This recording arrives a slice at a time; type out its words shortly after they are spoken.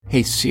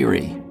Hey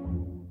Siri,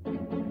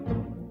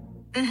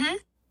 Mm-hmm.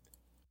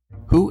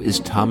 who is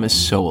Thomas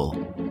Sowell?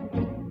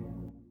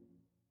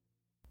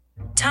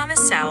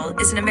 Thomas Sowell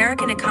is an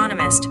American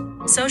economist,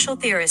 social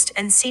theorist,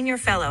 and senior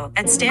fellow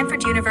at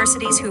Stanford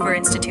University's Hoover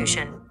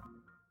Institution.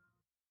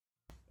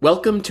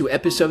 Welcome to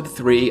episode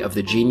 3 of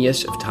the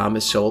Genius of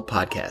Thomas Sowell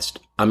podcast.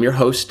 I'm your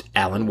host,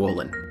 Alan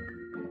Wolin.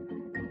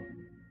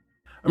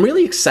 I'm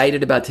really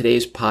excited about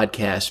today's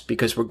podcast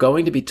because we're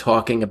going to be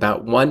talking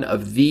about one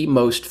of the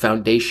most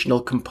foundational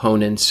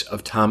components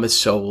of Thomas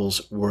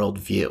Sowell's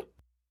worldview.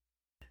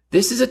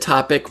 This is a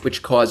topic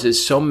which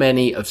causes so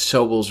many of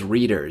Sowell's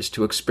readers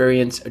to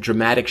experience a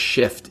dramatic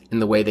shift in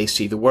the way they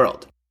see the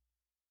world.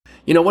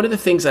 You know, one of the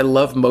things I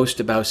love most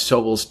about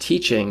Sowell's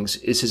teachings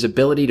is his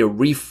ability to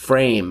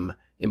reframe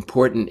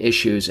important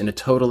issues in a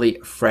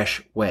totally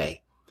fresh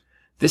way.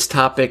 This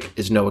topic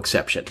is no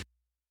exception.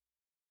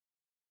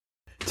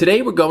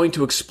 Today we're going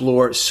to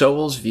explore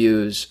Sowell's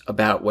views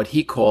about what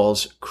he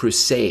calls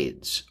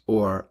crusades,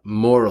 or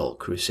moral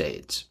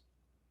crusades.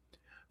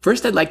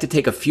 First, I'd like to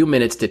take a few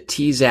minutes to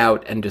tease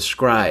out and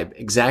describe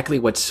exactly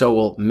what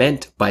Sowell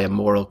meant by a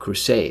moral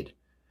crusade.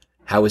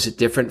 How is it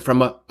different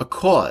from a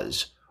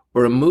cause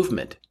or a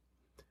movement?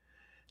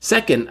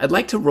 Second, I'd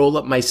like to roll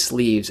up my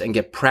sleeves and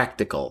get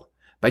practical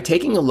by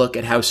taking a look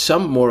at how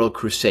some moral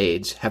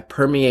crusades have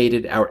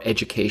permeated our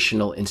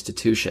educational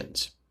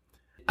institutions.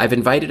 I've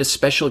invited a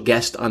special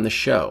guest on the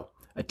show,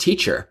 a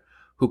teacher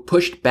who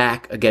pushed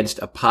back against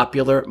a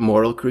popular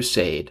moral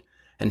crusade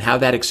and how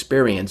that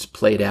experience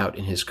played out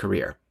in his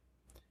career.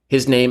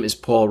 His name is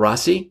Paul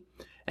Rossi,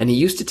 and he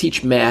used to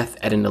teach math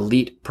at an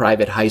elite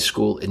private high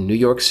school in New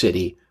York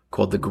City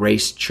called the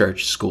Grace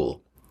Church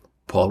School.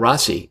 Paul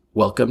Rossi,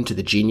 welcome to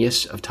the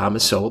Genius of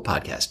Thomas Sowell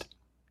podcast.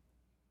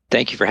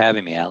 Thank you for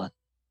having me, Alan.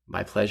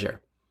 My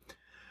pleasure.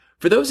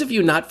 For those of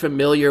you not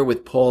familiar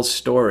with Paul's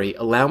story,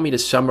 allow me to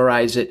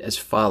summarize it as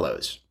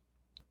follows.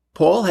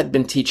 Paul had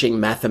been teaching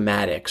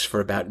mathematics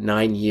for about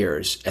 9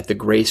 years at the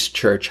Grace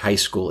Church High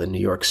School in New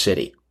York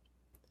City.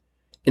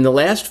 In the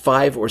last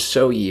 5 or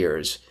so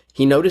years,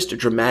 he noticed a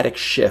dramatic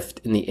shift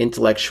in the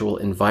intellectual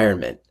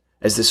environment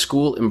as the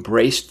school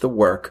embraced the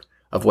work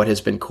of what has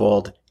been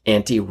called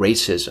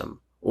anti-racism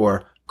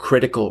or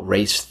critical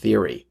race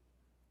theory.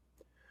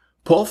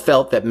 Paul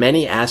felt that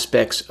many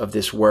aspects of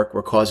this work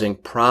were causing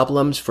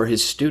problems for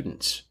his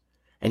students,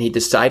 and he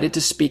decided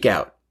to speak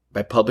out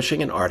by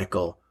publishing an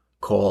article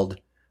called,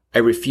 "I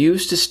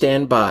Refuse to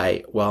Stand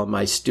By While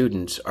My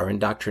Students Are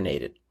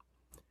Indoctrinated."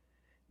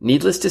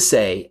 Needless to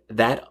say,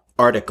 that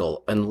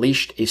article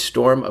unleashed a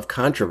storm of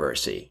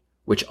controversy,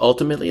 which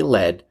ultimately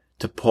led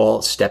to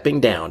Paul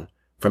stepping down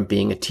from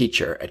being a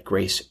teacher at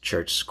Grace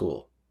Church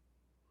School.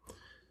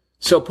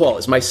 So, Paul,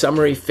 is my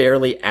summary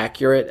fairly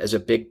accurate as a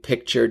big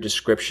picture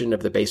description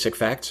of the basic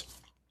facts?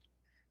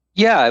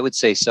 Yeah, I would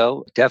say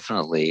so.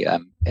 Definitely.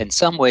 In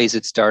some ways,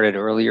 it started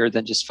earlier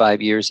than just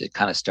 5 years. It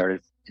kind of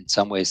started in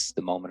some ways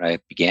the moment I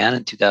began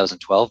in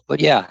 2012. But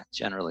yeah,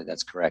 generally,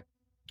 that's correct.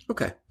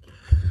 Okay,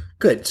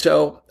 good.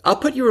 So I'll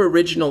put your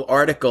original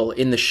article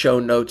in the show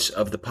notes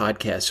of the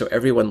podcast so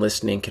everyone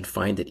listening can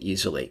find it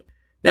easily.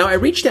 Now, I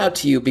reached out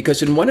to you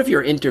because in one of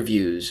your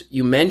interviews,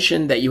 you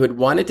mentioned that you had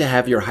wanted to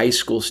have your high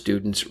school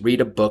students read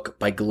a book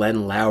by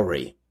Glenn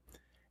Loury,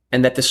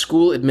 and that the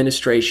school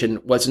administration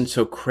wasn't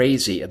so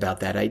crazy about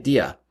that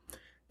idea.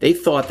 They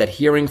thought that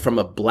hearing from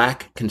a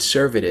black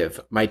conservative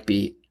might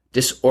be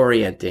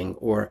disorienting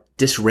or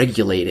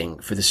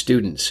dysregulating for the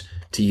students,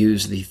 to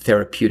use the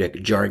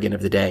therapeutic jargon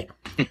of the day.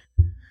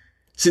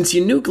 Since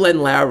you knew Glenn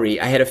Loury,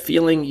 I had a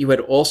feeling you had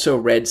also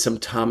read some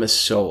Thomas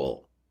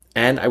Sowell.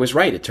 And I was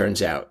right, it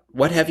turns out.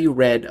 What have you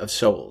read of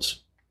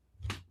Sowell's?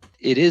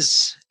 It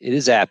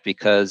is apt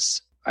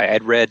because I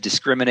had read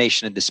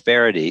Discrimination and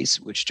Disparities,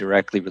 which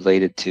directly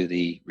related to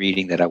the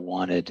reading that I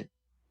wanted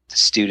the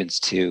students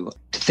to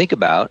think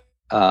about.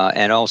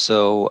 And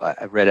also,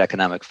 I read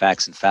Economic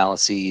Facts and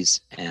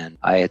Fallacies, and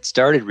I had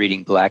started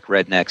reading Black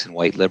Rednecks and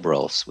White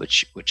Liberals,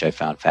 which I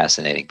found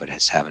fascinating, but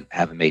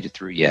haven't made it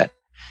through yet.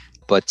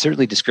 But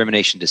certainly,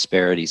 Discrimination and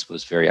Disparities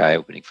was very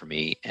eye-opening for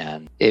me,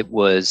 and it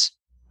was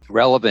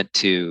relevant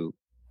to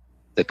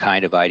the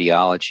kind of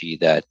ideology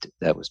that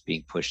was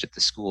being pushed at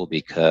the school,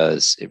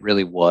 because it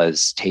really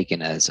was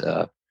taken as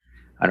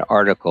an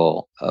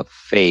article of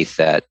faith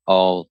that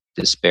all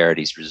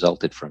disparities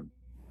resulted from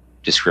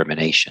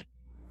discrimination.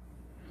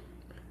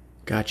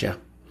 Gotcha.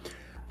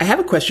 I have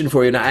a question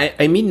for you. Now,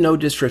 I mean no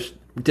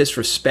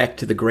disrespect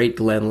to the great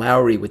Glenn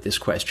Loury with this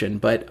question,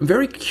 but I'm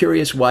very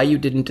curious why you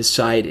didn't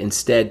decide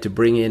instead to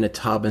bring in a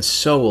Thomas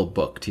Sowell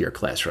book to your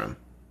classroom.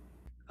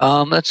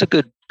 That's a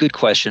good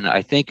question.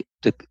 I think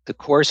the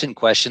course in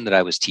question that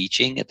I was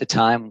teaching at the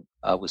time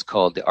was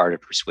called The Art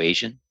of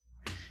Persuasion.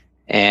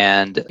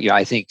 And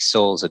I think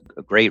Sowell's a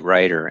great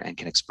writer and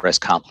can express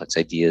complex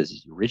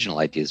ideas, original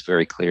ideas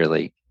very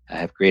clearly. I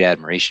have great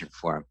admiration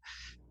for him.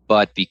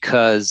 But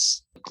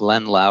because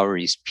Glenn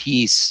Loury's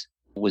piece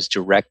was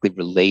directly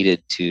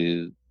related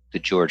to the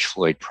George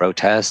Floyd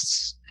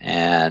protests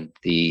and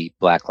the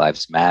Black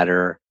Lives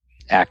Matter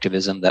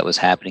activism that was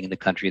happening in the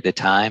country at the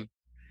time,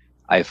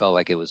 I felt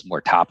like it was more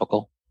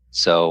topical.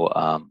 So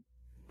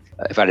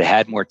if I'd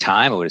had more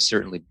time, I would have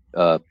certainly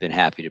been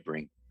happy to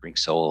bring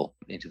soul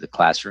into the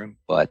classroom.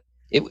 But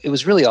it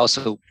was really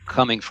also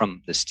coming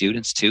from the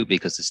students too,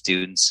 because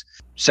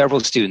several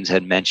students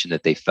had mentioned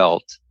that they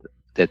felt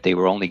that they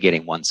were only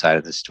getting one side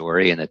of the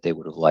story, and that they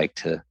would have liked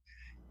to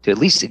at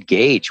least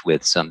engage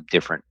with some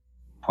different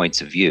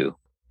points of view,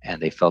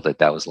 and they felt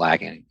that was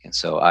lacking. And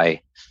so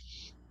I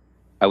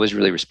was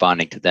really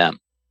responding to them.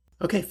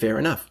 Okay, fair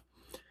enough.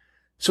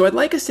 So I'd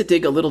like us to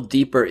dig a little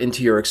deeper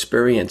into your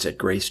experience at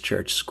Grace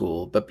Church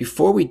School. But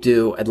before we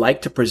do, I'd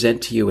like to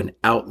present to you an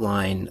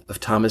outline of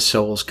Thomas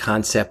Sowell's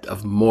concept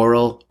of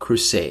moral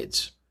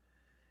crusades.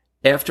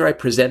 After I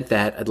present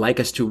that, I'd like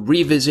us to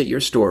revisit your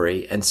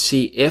story and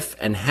see if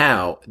and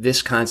how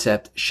this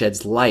concept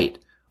sheds light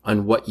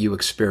on what you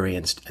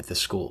experienced at the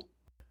school.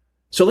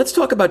 So let's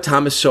talk about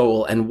Thomas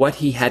Sowell and what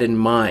he had in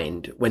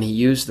mind when he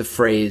used the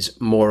phrase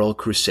moral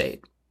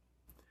crusade.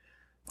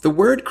 The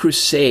word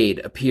crusade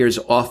appears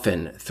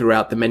often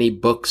throughout the many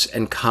books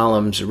and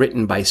columns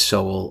written by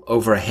Sowell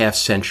over a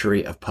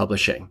half-century of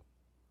publishing.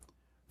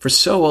 For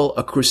Sowell,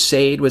 a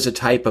crusade was a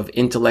type of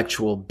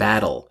intellectual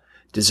battle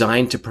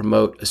designed to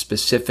promote a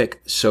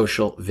specific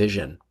social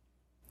vision.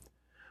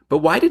 But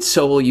why did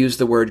Sowell use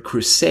the word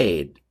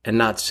crusade and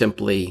not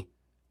simply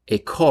a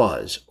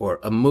cause or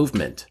a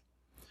movement?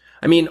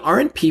 I mean,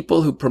 aren't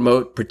people who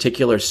promote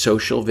particular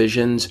social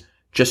visions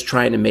just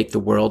trying to make the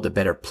world a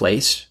better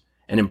place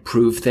and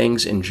improve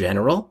things in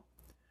general?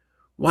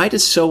 Why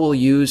does Sowell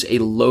use a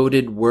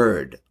loaded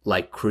word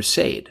like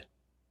crusade?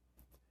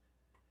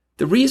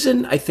 The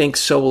reason I think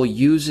Sowell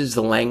uses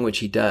the language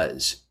he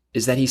does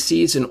is that he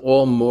sees in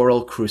all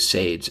moral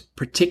crusades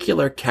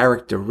particular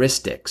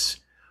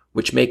characteristics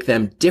which make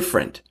them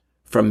different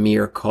from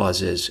mere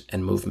causes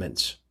and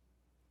movements.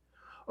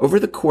 Over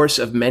the course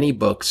of many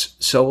books,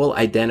 Sowell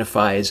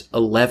identifies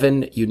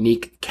 11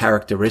 unique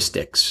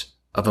characteristics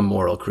of a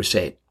moral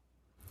crusade.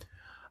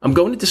 I'm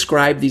going to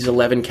describe these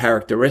 11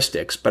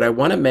 characteristics, but I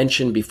want to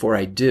mention before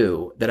I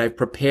do that I've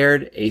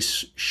prepared a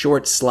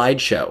short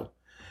slideshow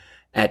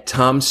at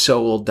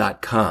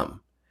tomsowell.com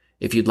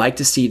if you'd like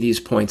to see these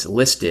points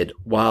listed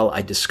while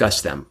I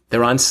discuss them.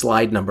 They're on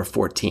slide number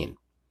 14.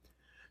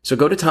 So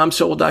go to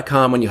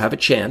tomsowell.com when you have a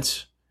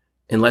chance,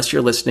 unless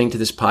you're listening to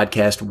this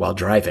podcast while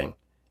driving,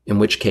 in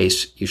which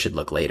case you should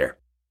look later.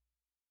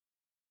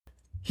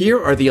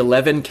 Here are the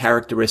 11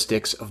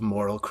 characteristics of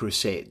moral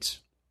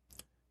crusades.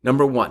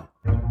 Number 1.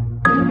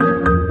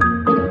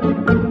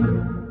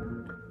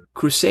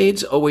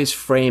 Crusades always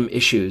frame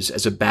issues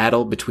as a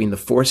battle between the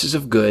forces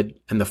of good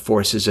and the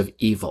forces of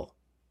evil.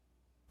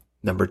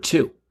 Number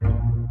 2.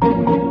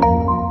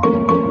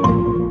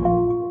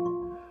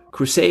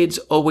 Crusades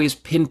always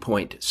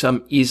pinpoint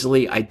some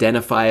easily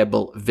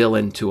identifiable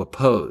villain to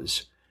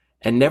oppose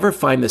and never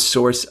find the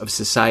source of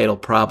societal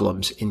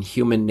problems in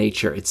human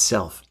nature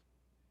itself.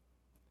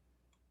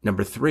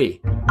 Number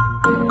 3.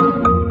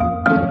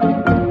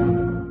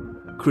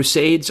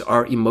 Crusades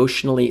are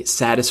emotionally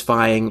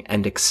satisfying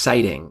and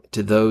exciting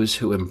to those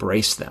who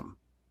embrace them.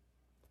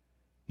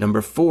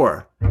 Number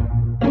 4.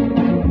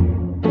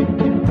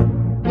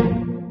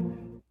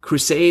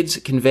 Crusades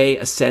convey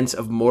a sense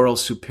of moral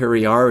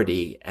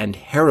superiority and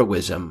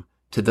heroism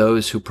to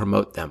those who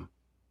promote them.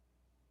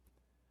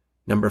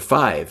 Number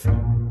 5.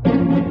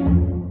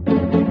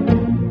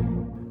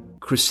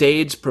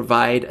 Crusades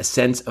provide a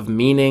sense of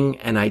meaning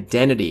and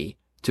identity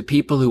to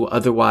people who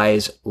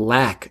otherwise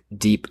lack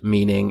deep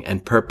meaning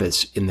and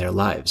purpose in their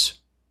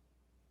lives.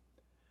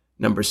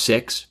 Number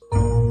 6.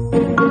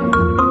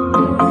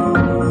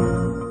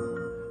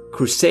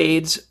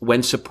 Crusades,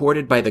 when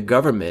supported by the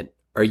government,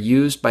 are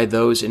used by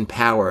those in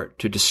power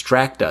to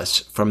distract us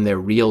from their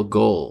real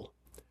goal,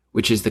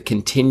 which is the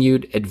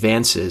continued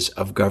advances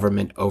of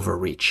government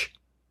overreach.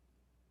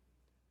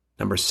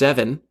 Number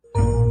 7.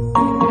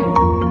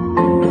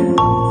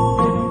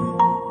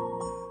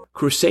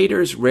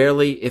 Crusaders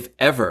rarely, if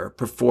ever,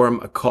 perform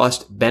a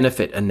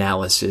cost-benefit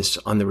analysis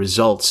on the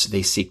results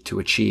they seek to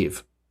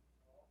achieve.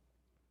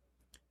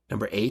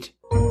 Number 8.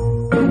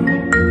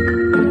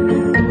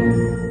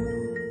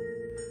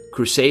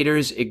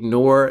 Crusaders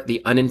ignore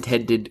the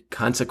unintended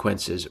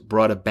consequences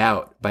brought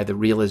about by the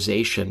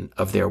realization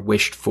of their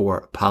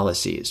wished-for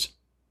policies.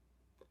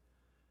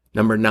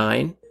 Number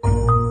 9.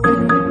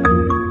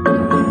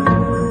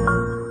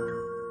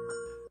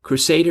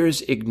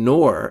 Crusaders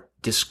ignore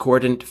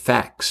discordant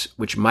facts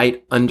which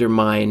might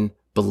undermine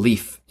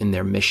belief in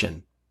their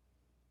mission.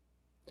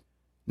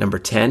 Number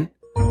 10.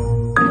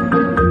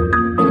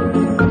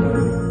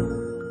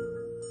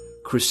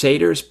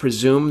 Crusaders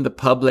presume the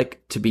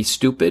public to be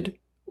stupid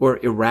or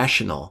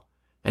irrational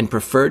and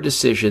prefer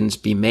decisions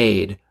be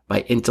made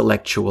by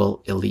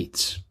intellectual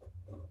elites.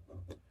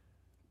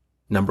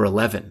 Number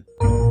 11.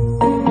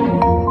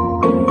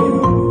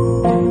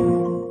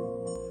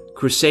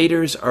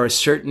 Crusaders are a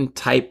certain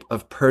type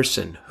of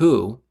person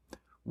who,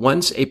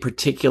 once a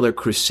particular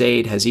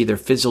crusade has either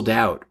fizzled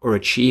out or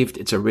achieved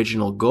its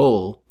original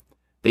goal,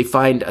 they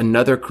find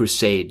another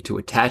crusade to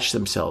attach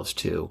themselves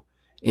to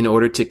in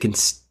order to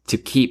to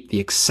keep the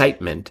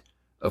excitement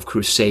of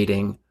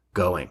crusading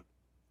going.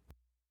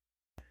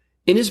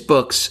 In his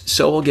books,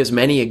 Sowell gives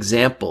many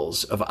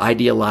examples of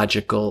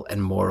ideological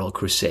and moral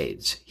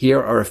crusades.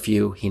 Here are a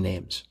few he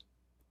names.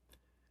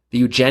 The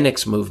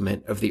eugenics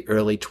movement of the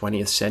early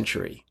 20th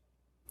century.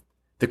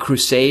 The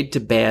crusade to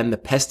ban the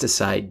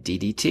pesticide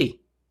DDT.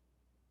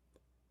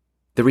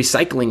 The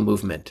recycling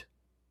movement.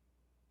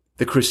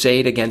 The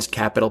crusade against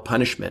capital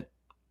punishment.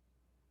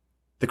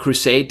 The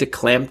crusade to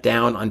clamp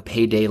down on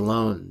payday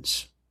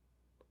loans.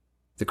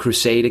 The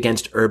crusade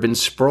against urban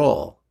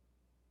sprawl.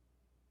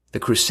 The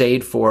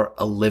crusade for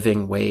a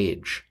living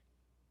wage.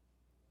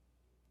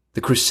 The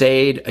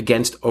crusade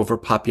against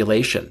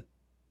overpopulation.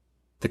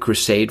 The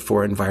crusade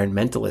for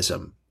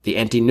environmentalism. The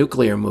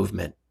anti-nuclear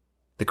movement.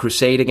 The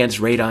crusade against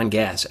radon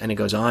gas. And it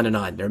goes on and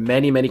on. There are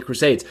many, many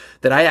crusades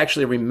that I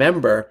actually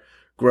remember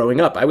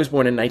growing up. I was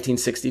born in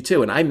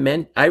 1962, and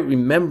I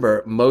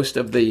remember most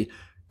of the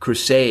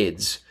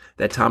crusades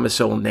that Thomas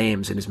Sowell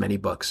names in his many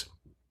books.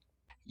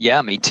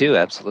 Yeah, me too.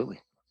 Absolutely.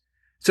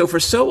 So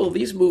for Sowell,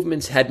 these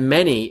movements had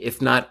many,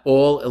 if not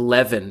all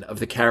 11 of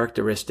the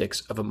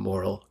characteristics of a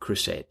moral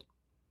crusade.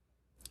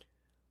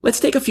 Let's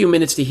take a few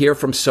minutes to hear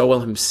from Sowell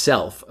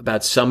himself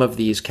about some of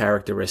these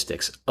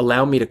characteristics.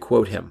 Allow me to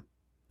quote him.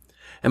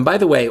 And by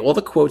the way, all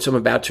the quotes I'm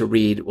about to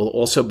read will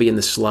also be in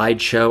the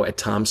slideshow at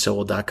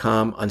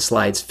tomsowell.com on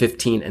slides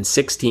 15 and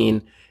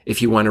 16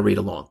 if you want to read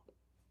along.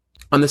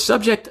 On the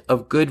subject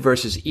of good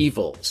versus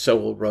evil,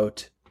 Sowell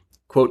wrote,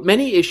 quote,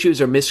 "Many issues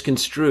are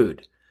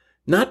misconstrued,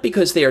 not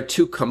because they are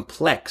too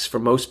complex for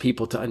most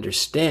people to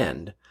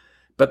understand,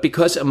 but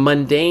because a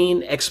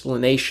mundane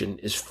explanation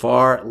is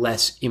far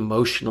less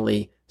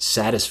emotionally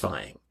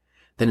satisfying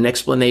than an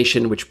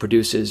explanation which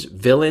produces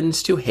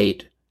villains to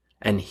hate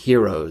and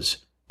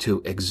heroes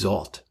to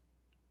exalt."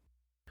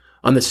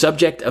 On the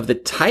subject of the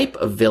type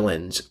of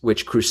villains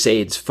which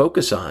crusades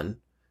focus on,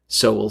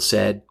 Sowell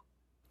said,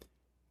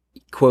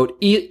 quote,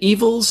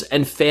 "Evils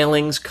and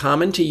failings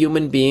common to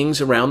human beings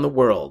around the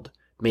world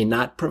may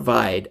not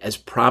provide as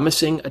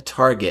promising a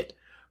target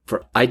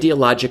for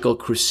ideological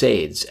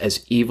crusades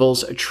as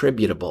evils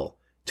attributable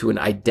to an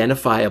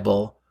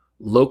identifiable,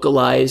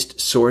 localized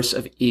source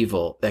of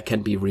evil that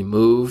can be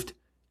removed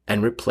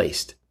and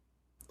replaced."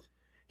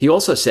 He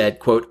also said,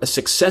 quote, "A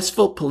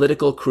successful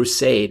political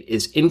crusade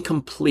is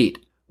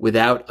incomplete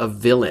without a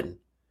villain.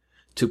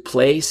 To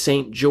play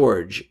St.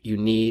 George, you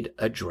need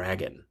a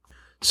dragon."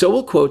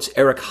 Sowell quotes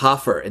Eric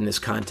Hoffer in this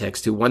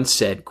context, who once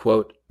said,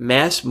 quote,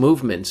 "Mass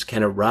movements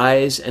can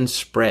arise and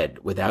spread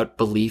without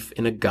belief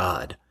in a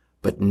god,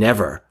 but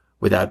never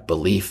without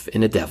belief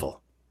in a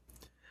devil."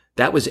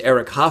 That was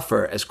Eric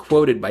Hoffer as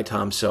quoted by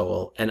Tom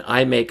Sowell, and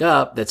I make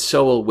up that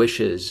Sowell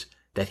wishes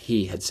that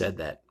he had said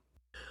that.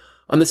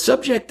 On the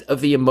subject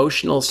of the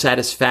emotional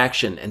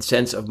satisfaction and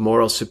sense of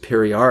moral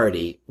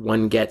superiority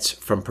one gets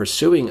from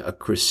pursuing a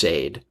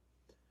crusade,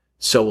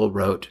 Sowell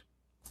wrote,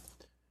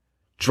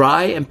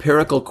 "Dry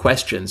empirical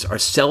questions are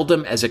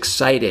seldom as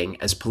exciting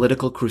as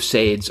political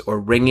crusades or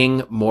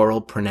ringing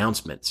moral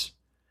pronouncements.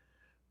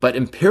 But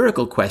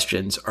empirical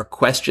questions are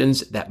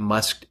questions that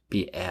must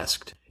be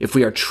asked if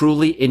we are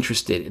truly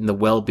interested in the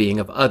well-being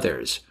of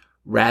others,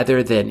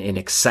 rather than in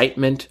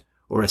excitement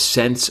or a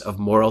sense of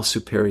moral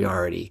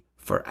superiority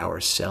for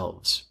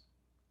ourselves."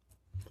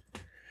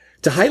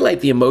 To highlight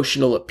the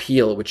emotional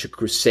appeal which a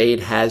crusade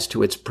has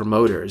to its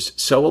promoters,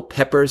 Sowell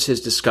peppers his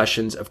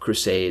discussions of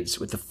crusades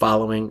with the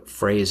following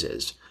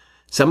phrases,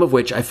 some of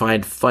which I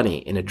find funny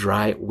in a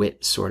dry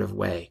wit sort of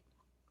way.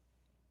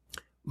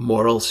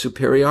 Moral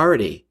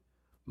superiority,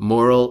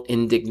 moral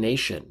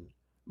indignation,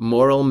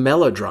 moral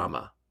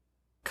melodrama,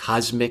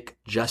 cosmic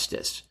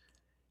justice,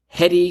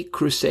 heady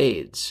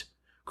crusades,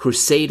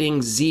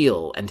 crusading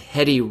zeal and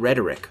heady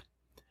rhetoric,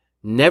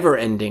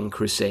 never-ending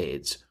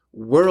crusades,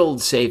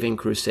 world-saving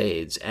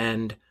crusades,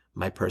 and,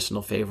 my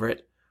personal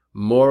favorite,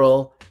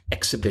 moral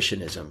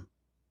exhibitionism.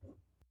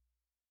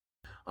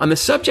 On the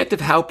subject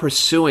of how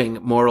pursuing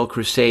moral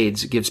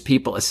crusades gives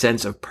people a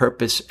sense of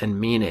purpose and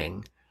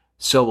meaning,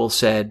 Sowell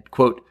said,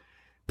 quote,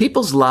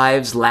 "People's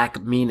lives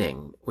lack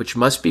meaning, which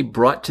must be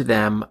brought to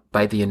them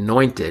by the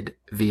anointed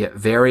via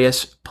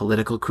various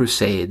political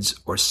crusades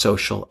or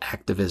social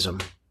activism."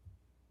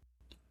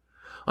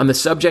 On the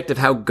subject of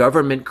how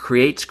government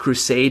creates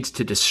crusades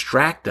to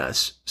distract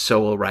us,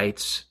 Sowell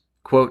writes,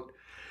 quote,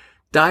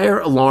 "Dire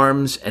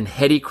alarms and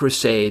heady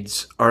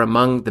crusades are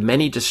among the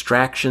many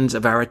distractions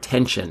of our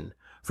attention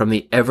from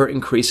the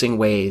ever-increasing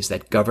ways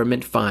that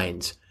government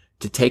finds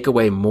to take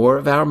away more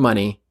of our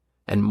money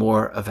and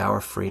more of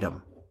our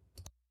freedom."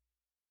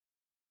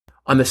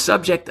 On the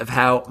subject of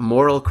how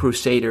moral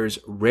crusaders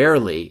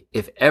rarely,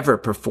 if ever,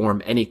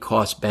 perform any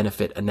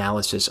cost-benefit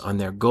analysis on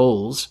their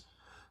goals,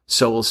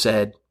 Sowell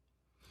said,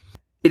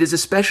 "It is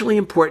especially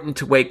important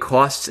to weigh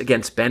costs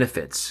against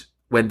benefits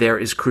when there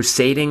is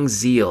crusading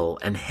zeal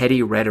and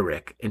heady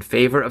rhetoric in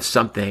favor of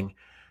something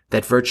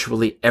that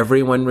virtually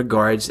everyone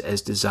regards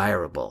as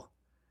desirable,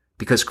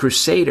 because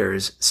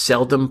crusaders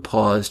seldom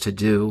pause to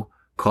do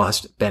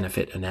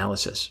cost-benefit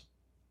analysis."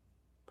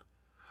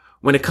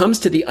 When it comes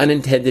to the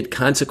unintended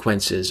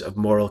consequences of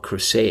moral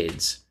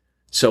crusades,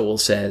 Sowell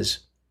says,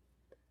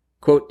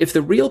 quote, if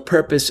the real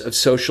purpose of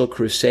social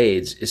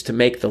crusades is to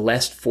make the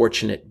less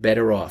fortunate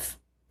better off,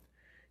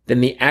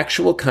 then the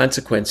actual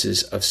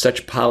consequences of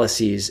such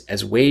policies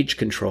as wage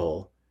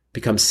control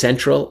become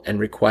central and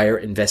require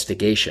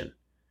investigation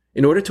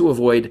in order to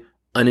avoid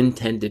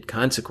unintended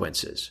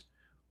consequences,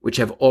 which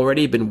have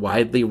already been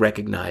widely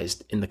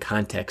recognized in the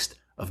context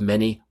of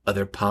many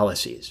other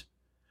policies.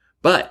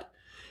 But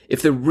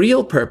if the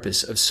real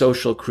purpose of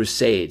social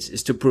crusades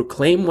is to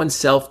proclaim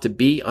oneself to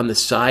be on the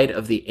side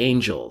of the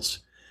angels,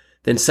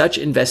 then such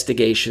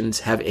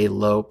investigations have a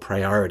low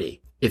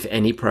priority, if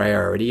any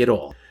priority at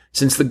all,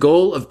 since the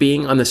goal of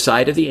being on the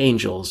side of the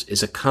angels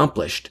is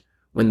accomplished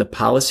when the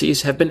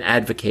policies have been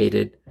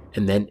advocated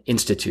and then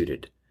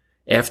instituted,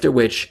 after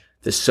which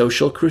the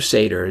social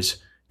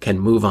crusaders can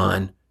move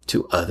on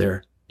to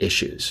other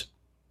issues.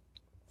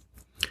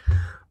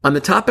 On the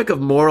topic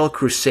of moral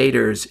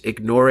crusaders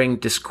ignoring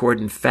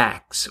discordant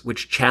facts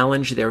which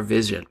challenge their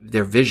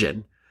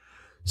vision,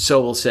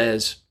 Sowell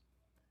says,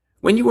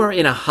 when you are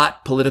in a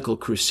hot political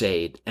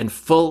crusade and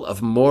full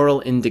of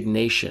moral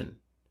indignation,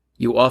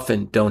 you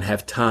often don't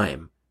have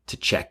time to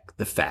check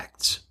the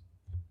facts.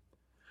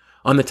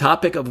 On the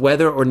topic of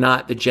whether or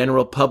not the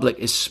general public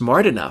is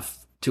smart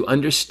enough to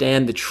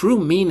understand the true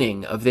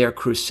meaning of their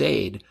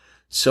crusade,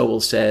 Sowell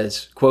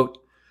says, quote,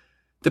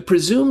 the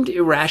presumed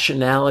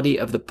irrationality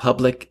of the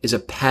public is a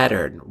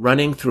pattern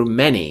running through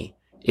many,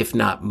 if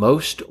not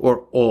most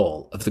or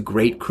all, of the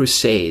great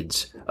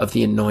crusades of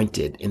the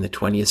anointed in the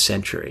 20th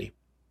century.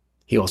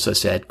 He also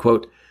said,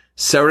 quote,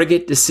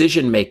 surrogate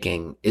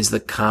decision-making is the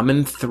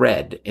common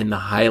thread in the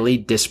highly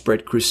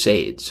disparate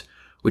crusades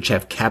which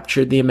have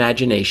captured the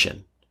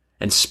imagination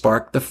and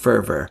sparked the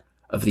fervor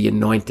of the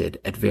anointed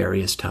at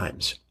various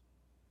times.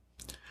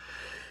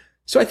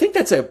 So I think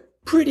that's a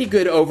pretty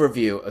good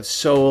overview of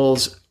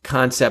Sowell's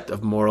concept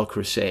of moral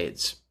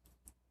crusades.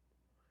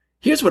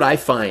 Here's what I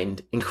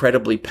find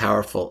incredibly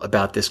powerful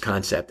about this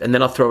concept, and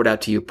then I'll throw it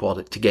out to you,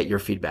 Paul, to get your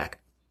feedback.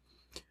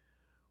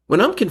 When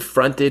I'm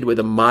confronted with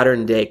a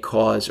modern-day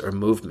cause or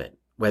movement,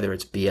 whether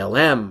it's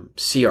BLM,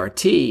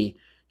 CRT,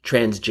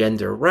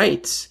 transgender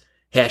rights,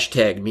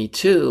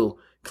 #MeToo,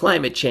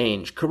 climate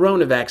change,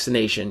 corona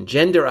vaccination,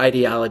 gender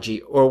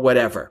ideology, or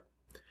whatever,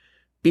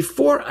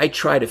 before I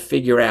try to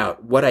figure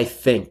out what I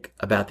think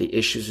about the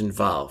issues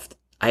involved,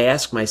 I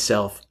ask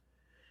myself,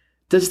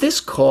 does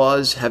this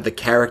cause have the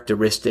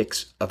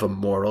characteristics of a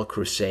moral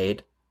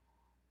crusade?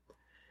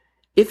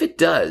 If it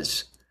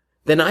does,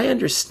 then I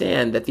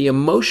understand that the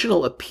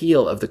emotional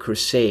appeal of the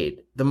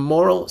crusade, the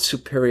moral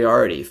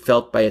superiority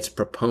felt by its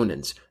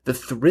proponents, the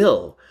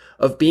thrill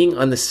of being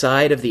on the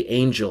side of the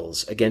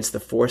angels against the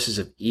forces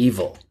of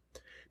evil,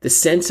 the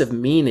sense of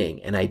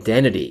meaning and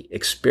identity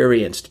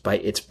experienced by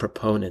its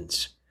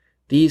proponents,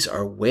 these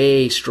are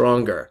way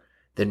stronger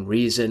than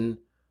reason,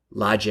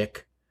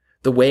 logic,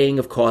 the weighing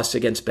of costs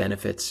against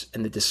benefits,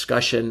 and the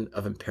discussion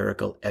of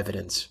empirical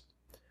evidence.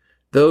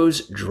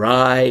 Those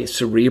dry,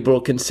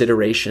 cerebral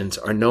considerations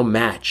are no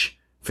match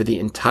for the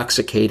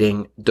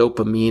intoxicating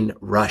dopamine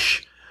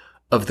rush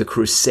of the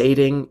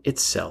crusading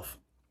itself.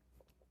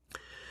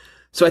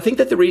 So I think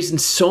that the reason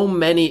so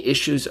many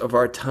issues of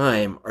our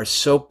time are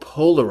so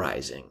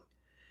polarizing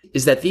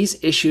is that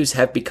these issues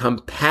have become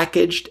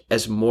packaged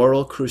as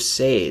moral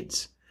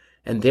crusades,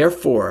 and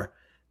therefore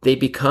they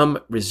become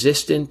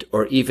resistant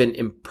or even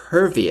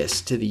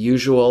impervious to the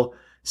usual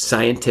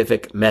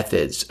scientific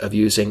methods of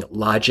using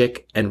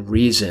logic and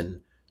reason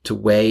to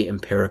weigh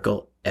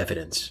empirical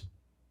evidence.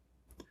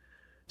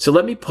 So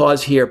let me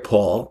pause here,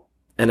 Paul,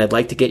 and I'd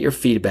like to get your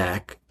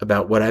feedback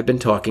about what I've been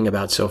talking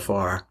about so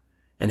far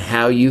and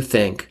how you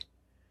think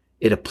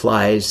it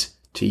applies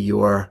to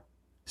your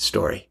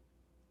story.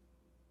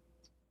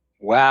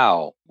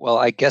 Wow. Well,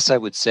 I guess I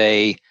would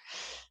say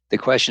the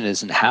question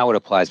isn't how it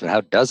applies, but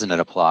how doesn't it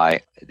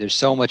apply? There's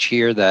so much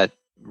here that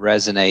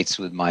resonates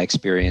with my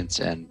experience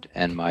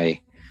and my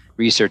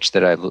research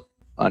that I've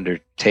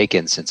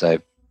undertaken since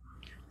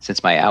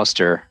my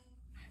ouster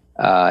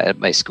at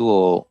my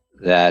school,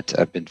 that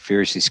I've been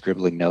furiously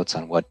scribbling notes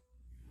on what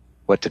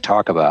to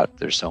talk about.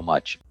 There's so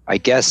much. I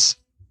guess,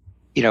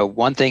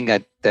 one thing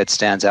that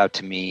stands out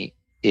to me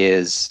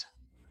is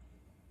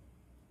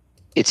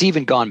it's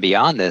even gone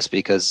beyond this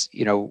because,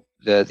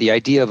 the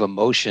idea of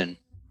emotion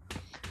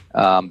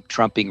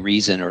trumping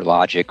reason or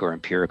logic or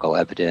empirical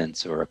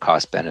evidence or a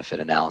cost-benefit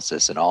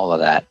analysis and all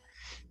of that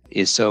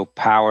is so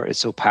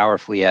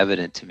powerfully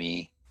evident to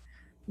me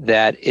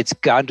that it's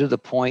gotten to the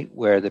point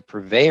where the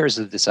purveyors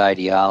of this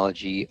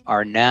ideology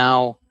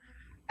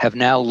have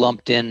now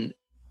lumped in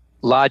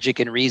logic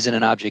and reason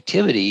and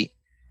objectivity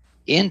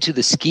into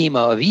the schema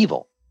of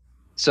evil.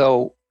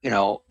 So,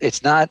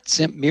 it's not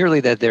merely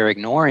that they're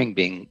ignoring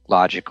being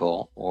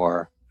logical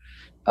or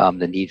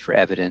the need for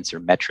evidence or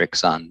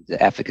metrics on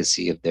the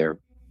efficacy of their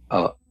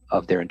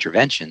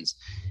interventions.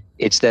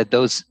 It's that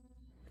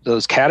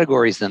those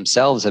categories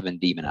themselves have been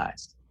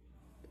demonized.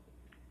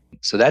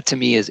 So that to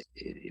me it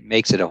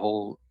makes it a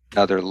whole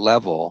other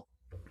level.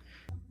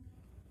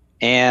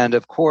 And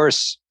of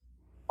course,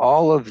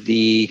 all of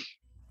the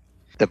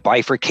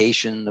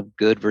bifurcation of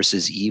good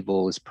versus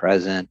evil is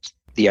present.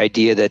 The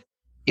idea that,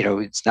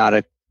 it's not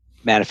a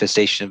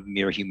manifestation of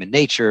mere human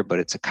nature, but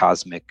it's a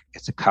cosmic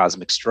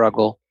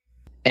struggle.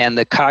 And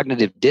the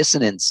cognitive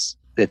dissonance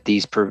that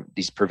these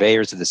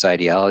purveyors of this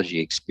ideology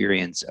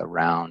experience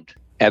around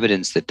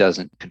evidence that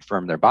doesn't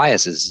confirm their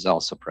biases is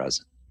also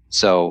present.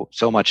 So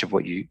much of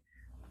what you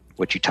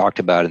talked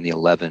about in the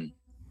 11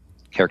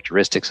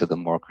 characteristics of the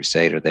moral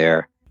crusade are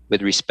there.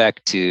 With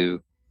respect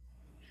to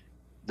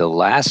the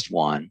last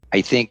one,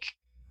 I think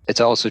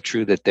it's also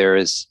true that there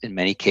is, in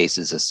many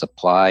cases, a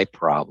supply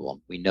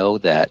problem. We know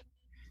that,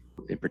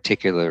 in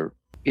particular,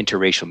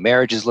 interracial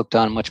marriage is looked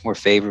on much more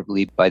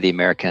favorably by the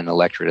American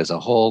electorate as a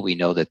whole. We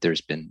know that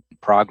there's been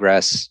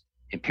progress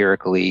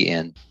empirically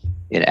in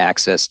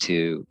access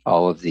to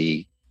all of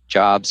the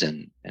jobs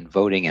and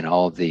voting and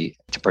all of the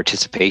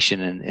participation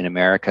in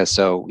America.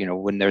 So,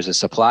 when there's a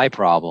supply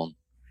problem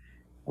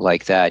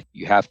like that,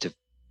 you have to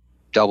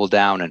double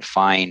down and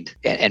find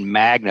and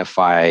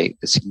magnify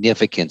the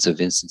significance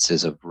of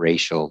instances of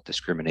racial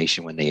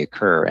discrimination when they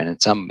occur,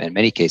 and in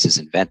many cases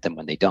invent them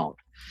when they don't.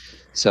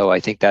 So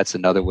I think that's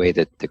another way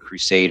that the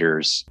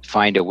Crusaders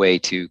find a way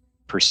to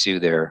pursue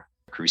their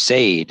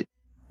crusade,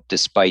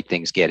 despite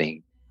things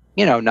getting,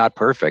 not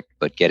perfect,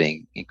 but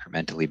getting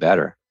incrementally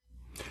better.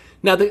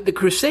 Now, the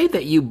crusade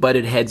that you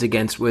butted heads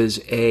against was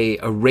a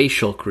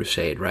racial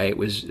crusade, right? It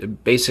was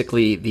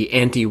basically the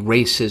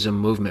anti-racism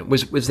movement.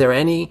 Was there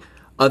any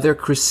other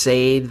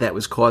crusade that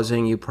was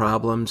causing you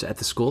problems at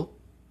the school?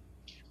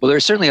 Well, there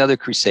are certainly other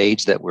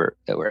crusades that were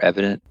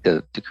evident.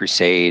 The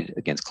crusade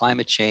against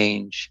climate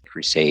change,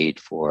 crusade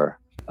for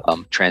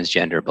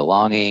transgender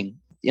belonging.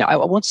 I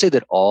won't say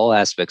that all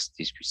aspects of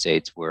these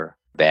crusades were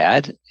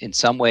bad. In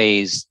some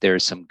ways,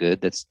 there's some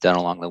good that's done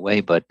along the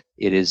way, but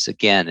it is,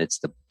 again, it's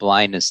the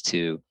blindness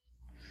to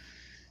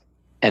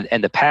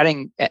and the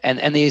padding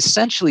and the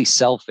essentially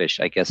selfish,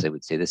 I guess I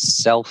would say, the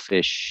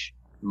selfish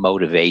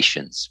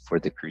motivations for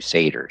the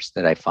Crusaders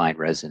that I find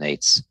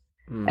resonates.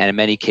 And in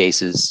many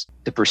cases,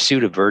 the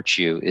pursuit of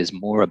virtue is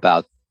more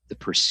about the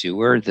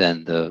pursuer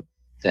than the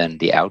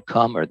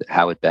outcome or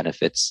how it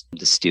benefits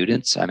the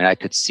students. I mean, I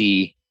could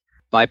see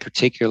what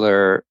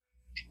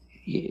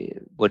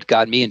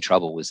got me in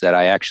trouble was that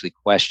I actually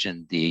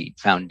questioned the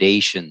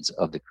foundations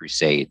of the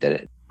crusade, that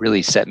it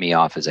really set me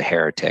off as a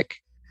heretic.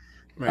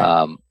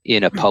 Right.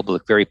 In a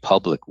very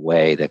public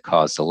way that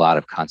caused a lot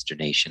of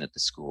consternation at the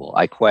school.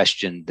 I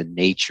questioned the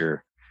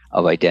nature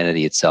of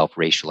identity itself,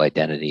 racial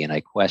identity, and I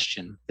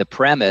questioned the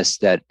premise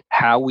that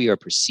how we are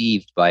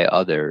perceived by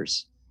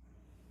others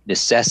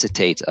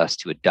necessitates us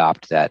to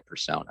adopt that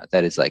persona.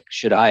 That is, like,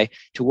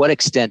 to what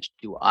extent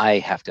do I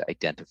have to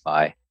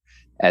identify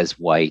as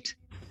white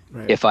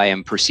if I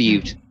am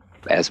perceived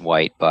as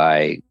white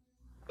by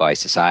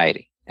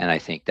society? And I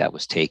think that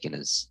was taken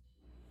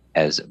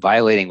as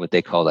violating what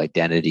they called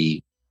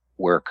identity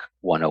work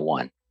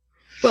 101.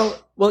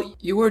 Well,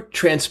 you were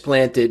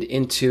transplanted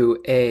into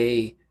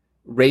a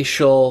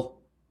racial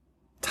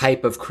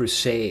type of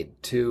crusade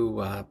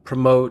to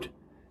promote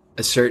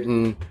a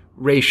certain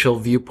racial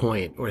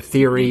viewpoint or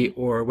theory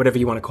or whatever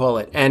you want to call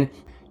it. And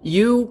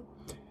you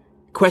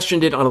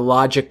questioned it on a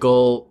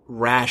logical,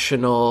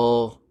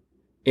 rational,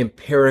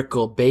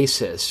 empirical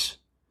basis.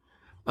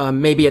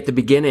 Maybe at the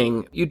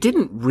beginning, you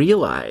didn't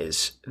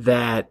realize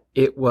that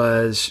it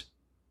was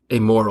a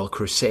moral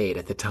crusade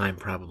at the time,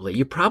 probably.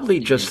 You probably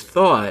just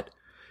thought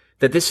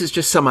that this is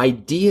just some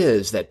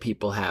ideas that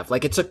people have,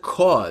 like it's a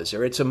cause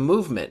or it's a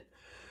movement.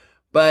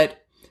 But,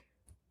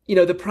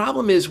 the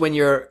problem is when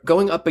you're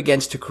going up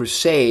against a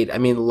crusade, I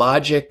mean,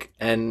 logic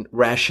and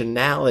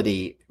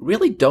rationality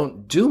really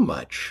don't do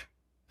much.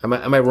 Am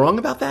I wrong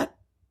about that?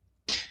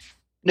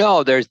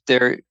 No,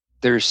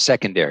 they're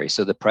secondary.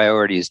 So the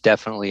priority is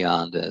definitely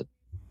on the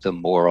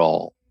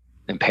moral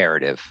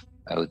imperative,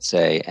 I would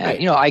say.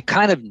 And, right. I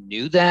kind of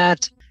knew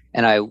that.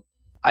 And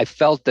I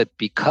felt that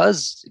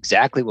because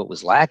exactly what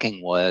was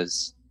lacking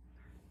was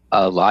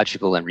a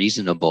logical and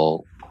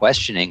reasonable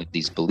questioning of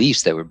these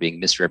beliefs that were being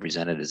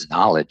misrepresented as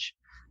knowledge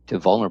to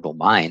vulnerable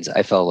minds,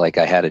 I felt like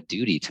I had a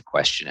duty to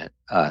question it.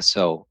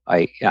 So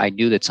I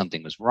knew that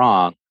something was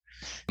wrong,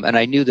 and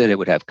I knew that it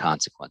would have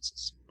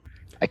consequences.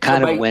 I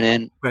kind of went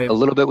in a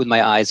little bit with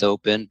my eyes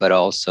open, but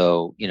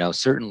also,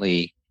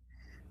 certainly,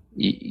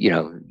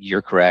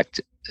 you're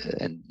correct.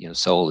 And,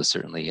 Soul is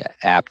certainly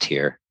apt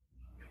here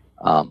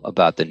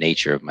about the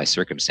nature of my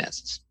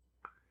circumstances.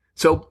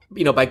 So,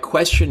 by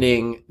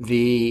questioning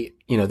the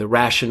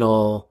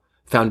rational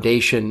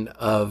foundation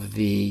of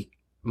the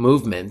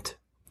movement,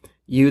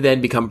 you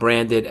then become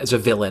branded as a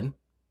villain.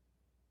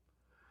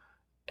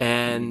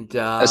 And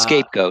a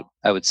scapegoat,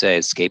 I would say,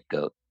 a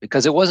scapegoat.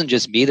 Because it wasn't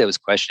just me that was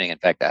questioning. In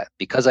fact,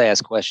 because I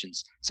asked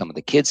questions, some of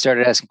the kids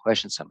started asking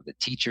questions, some of the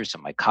teachers,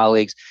 some of my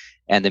colleagues,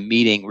 and the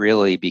meeting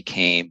really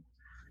became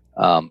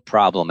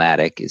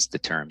problematic is the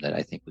term that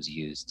I think was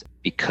used,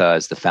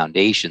 because the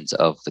foundations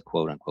of the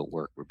quote unquote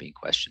work were being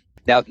questioned.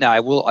 Now I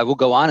will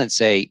go on and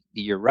say,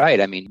 you're right.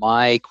 I mean,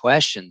 my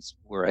questions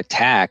were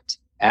attacked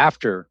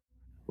after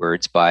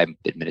words by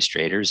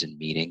administrators in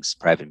meetings,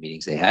 private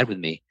meetings they had with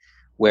me,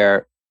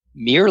 where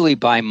merely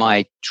by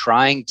my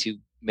trying to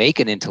make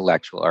an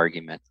intellectual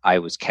argument, I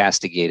was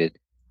castigated,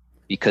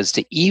 because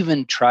to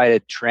even try to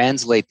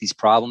translate these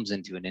problems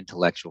into an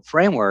intellectual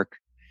framework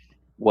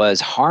was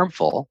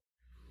harmful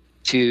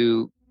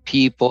to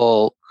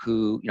people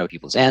who,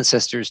 people's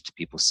ancestors, to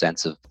people's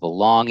sense of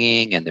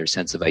belonging and their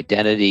sense of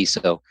identity.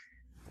 So,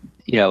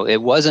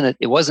 it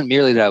wasn't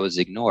merely that I was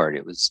ignored.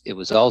 It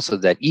was also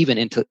that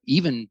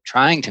even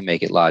trying to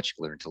make it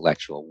logical or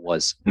intellectual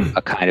was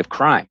a kind of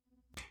crime.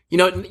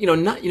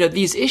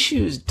 These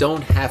issues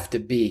don't have to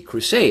be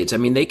crusades. I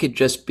mean, they could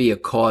just be a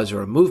cause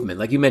or a movement.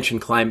 Like you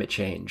mentioned, climate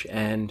change,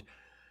 and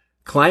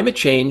climate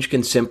change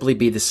can simply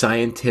be the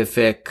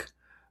scientific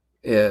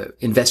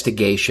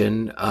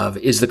investigation of,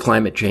 is the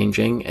climate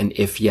changing? And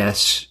if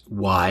yes,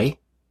 why?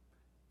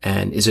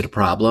 And is it a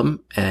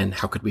problem? And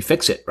how could we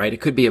fix it? Right?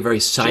 It could be a very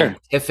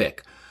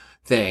scientific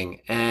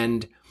thing.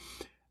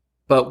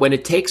 But when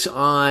it takes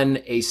on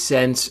a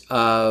sense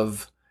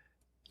of,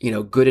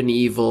 good and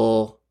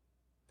evil,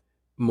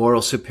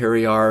 moral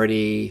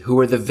superiority, who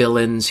are the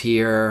villains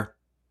here,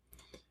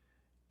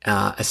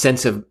 a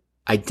sense of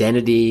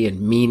identity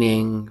and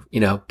meaning,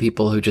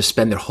 people who just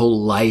spend their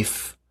whole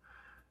life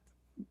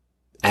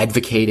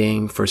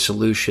advocating for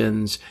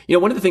solutions.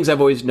 One of the things I've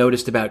always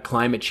noticed about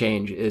climate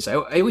change is I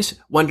always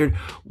wondered,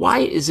 why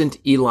isn't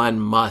Elon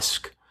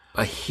Musk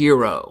a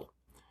hero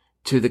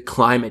to the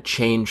climate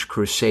change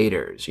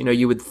crusaders?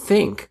 You would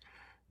think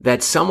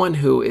that someone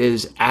who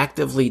is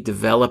actively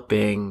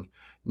developing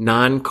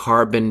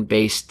non-carbon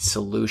based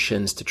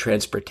solutions to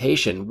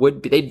transportation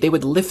they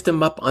would lift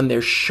him up on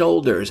their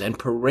shoulders and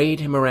parade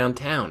him around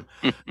town.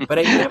 But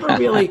I never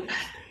really,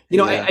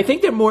 I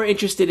think they're more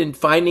interested in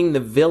finding the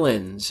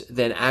villains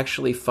than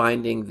actually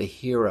finding the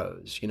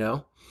heroes,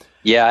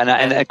 Yeah.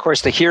 And of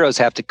course the heroes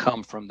have to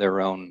come from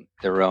their own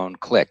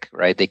clique,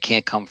 right? They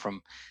can't come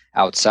from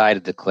outside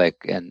of the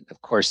clique. And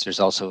of course there's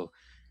also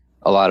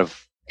a lot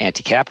of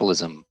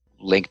anti-capitalism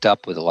linked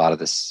up with a lot of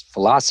this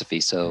philosophy,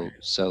 so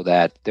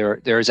that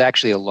there is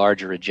actually a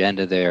larger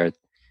agenda there,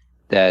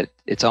 that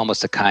it's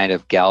almost a kind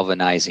of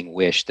galvanizing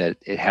wish that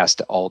it has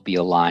to all be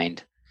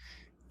aligned.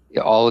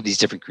 All of these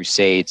different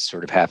crusades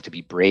sort of have to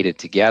be braided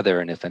together,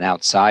 and if an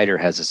outsider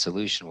has a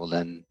solution, well,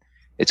 then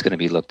it's going to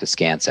be looked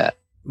askance at.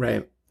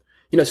 Right.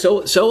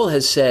 Sowell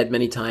has said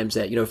many times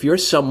that, if you're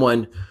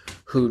someone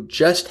who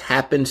just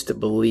happens to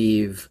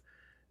believe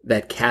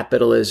that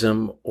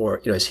capitalism,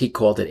 or, as he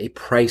called it, a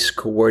price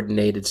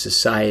coordinated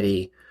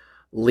society,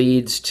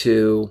 leads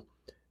to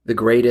the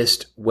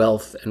greatest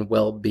wealth and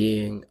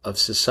well-being of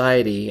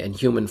society and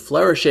human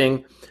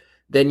flourishing,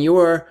 then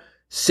you're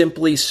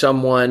simply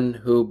someone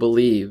who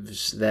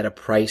believes that a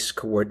price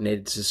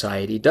coordinated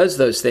society does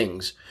those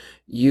things.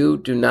 You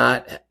do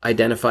not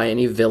identify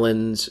any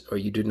villains, or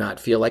you do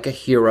not feel like a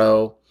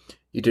hero.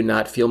 You do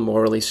not feel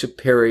morally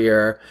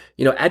superior.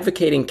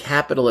 Advocating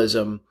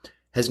capitalism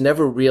has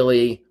never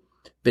really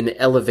been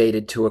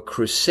elevated to a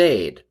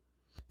crusade.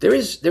 There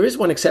is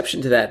one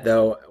exception to that,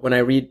 though. When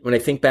I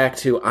think back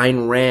to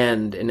Ayn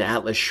Rand in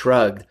Atlas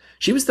Shrugged,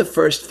 she was the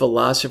first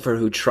philosopher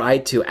who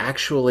tried to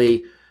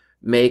actually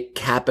make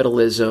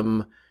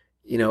capitalism,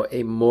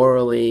 a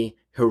morally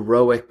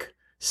heroic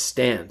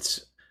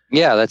stance.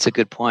 Yeah, that's a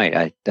good point.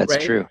 That's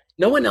right? True.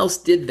 No one else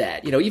did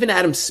that. Even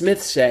Adam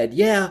Smith said,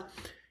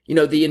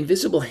 the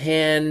invisible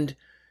hand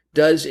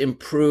does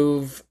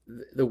improve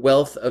the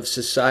wealth of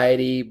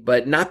society,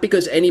 but not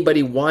because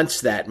anybody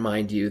wants that,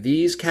 mind you.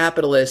 These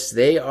capitalists,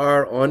 they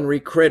are ornery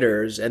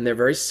critters, and they're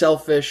very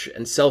selfish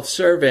and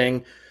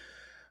self-serving.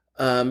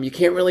 You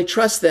can't really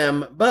trust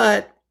them,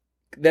 but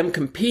them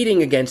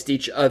competing against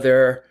each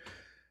other,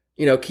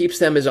 keeps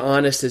them as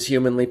honest as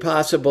humanly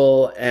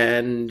possible,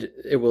 and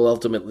it will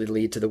ultimately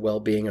lead to the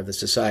well-being of the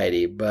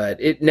society. But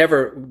it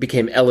never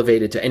became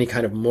elevated to any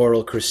kind of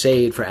moral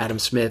crusade for Adam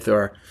Smith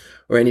or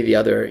any of the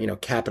other,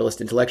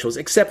 capitalist intellectuals,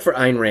 except for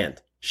Ayn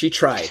Rand. She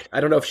tried.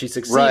 I don't know if she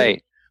succeeded,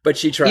 right, but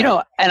she tried.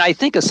 And I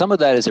think some of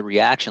that is a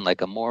reaction.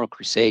 Like a moral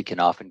crusade can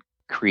often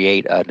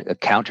create a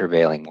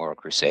countervailing moral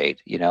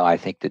crusade. I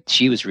think that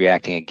she was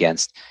reacting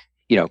against,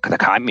 the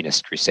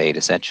communist crusade,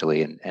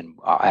 essentially, and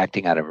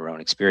acting out of her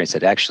own experience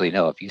that actually,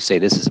 no, if you say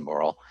this is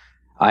immoral,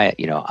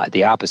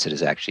 the opposite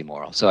is actually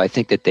moral. So I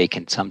think that they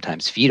can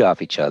sometimes feed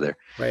off each other.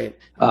 Right.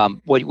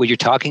 What you're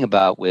talking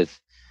about with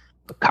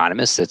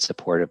economists that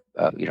support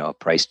a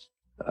price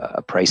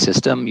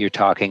system, you're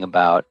talking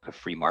about a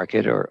free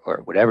market or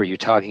whatever. You're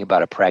talking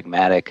about a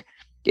pragmatic.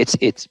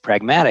 It's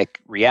pragmatic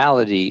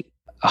reality,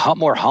 a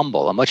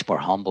much more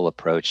humble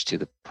approach to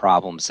the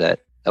problems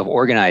of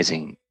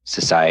organizing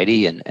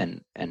society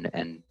and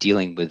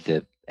dealing with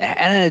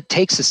and it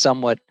takes a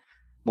somewhat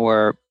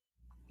more,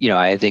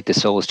 I think the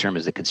Sowell's term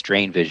is the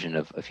constrained vision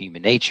of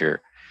human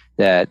nature.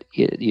 That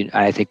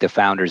I think the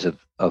founders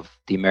of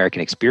the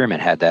American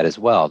experiment had that as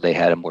well. They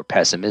had a more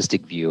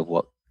pessimistic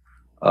view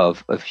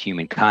of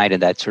humankind,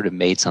 and that sort of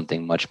made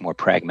something much more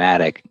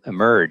pragmatic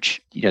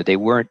emerge. They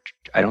weren't.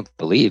 I don't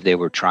believe they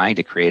were trying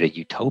to create a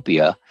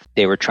utopia.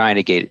 They were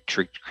trying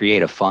to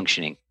create a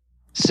functioning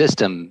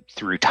system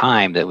through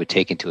time that would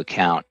take into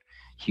account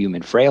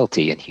human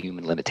frailty and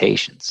human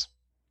limitations.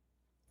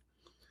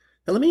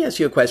 Now, let me ask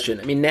you a question.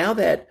 I mean, now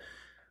that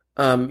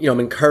I'm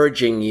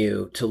encouraging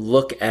you to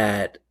look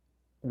at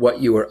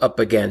what you were up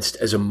against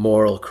as a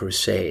moral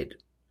crusade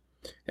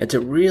and to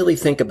really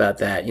think about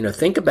that.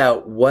 Think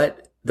about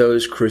what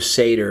those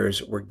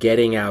crusaders were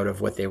getting out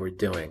of what they were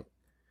doing,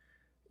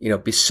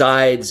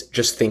 besides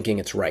just thinking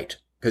it's right.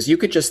 Because you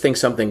could just think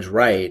something's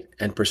right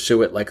and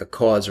pursue it like a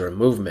cause or a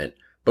movement,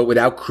 but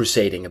without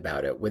crusading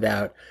about it,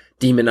 without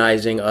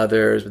demonizing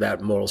others,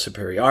 without moral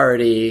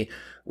superiority,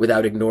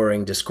 without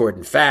ignoring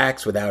discordant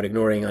facts, without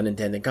ignoring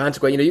unintended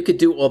consequences. You could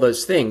do all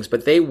those things,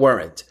 but they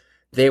weren't.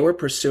 They were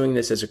pursuing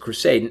this as a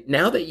crusade.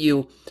 Now that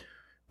you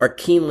are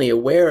keenly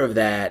aware of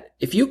that,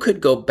 if you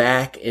could go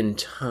back in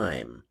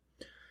time,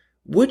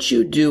 would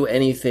you do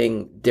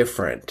anything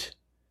different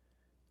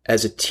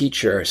as a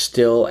teacher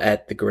still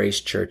at the Grace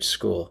Church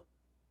School?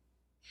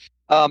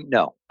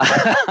 No,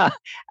 and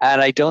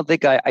I don't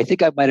think I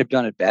think I might have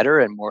done it better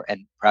and more,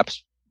 and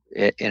perhaps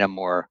in a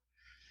more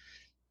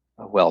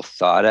well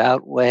thought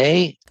out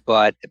way.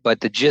 But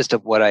the gist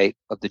of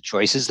the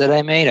choices that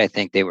I made, I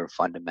think they were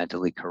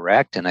fundamentally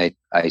correct, and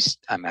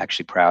I'm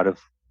actually proud of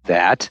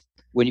that.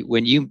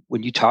 When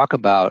you talk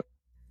about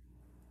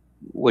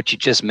what you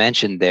just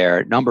mentioned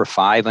there, number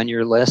 5 on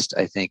your list,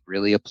 I think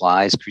really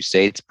applies.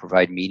 Crusades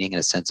provide meaning and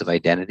a sense of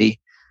identity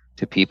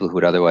to people who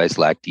would otherwise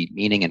lack deep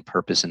meaning and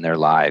purpose in their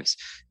lives.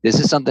 This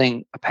is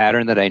a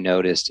pattern that I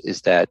noticed,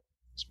 is that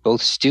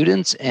both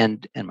students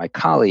and my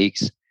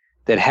colleagues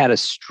that had a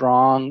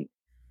strong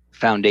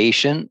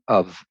foundation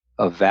of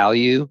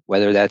value,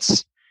 whether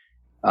that's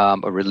a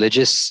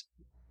religious,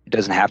 it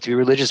doesn't have to be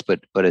religious,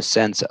 but a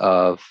sense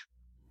of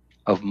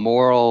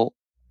moral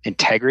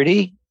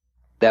integrity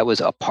that was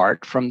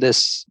apart from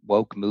this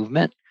woke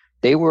movement,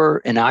 they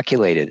were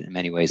inoculated in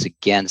many ways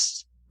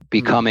against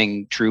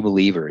becoming true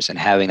believers and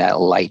having that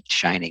light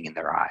shining in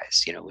their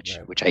eyes,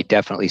 which I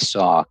definitely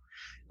saw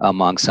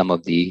among some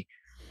of the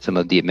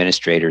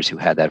administrators who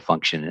had that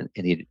function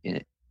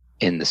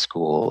in the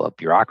school of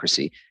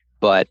bureaucracy.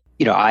 But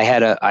I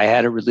had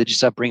a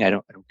religious upbringing. I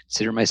don't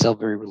consider myself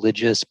very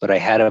religious, but I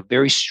had a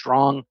very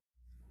strong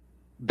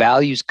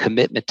values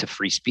commitment to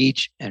free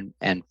speech and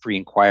free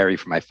inquiry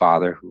from my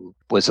father, who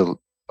was a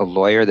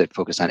lawyer that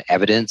focused on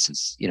evidence. And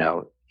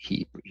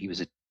he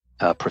was a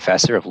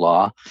professor of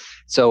law.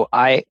 So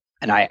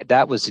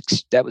that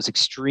was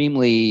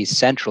extremely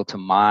central to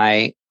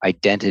my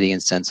identity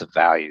and sense of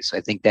values.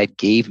 I think that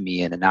gave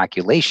me an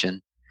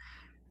inoculation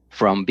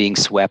from being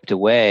swept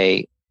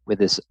away with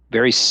this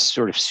very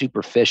sort of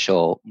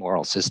superficial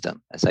moral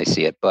system, as I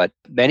see it. But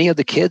many of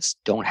the kids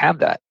don't have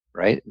that,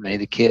 right? Many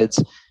of the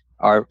kids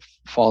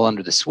fall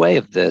under the sway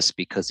of this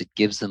because it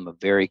gives them a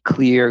very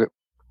clear,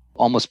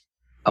 almost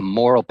a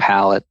moral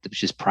palette,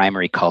 which is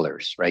primary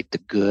colors, right? The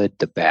good,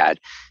 the bad.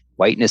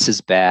 Whiteness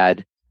is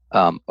bad.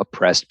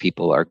 Oppressed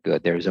people are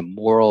good. There is a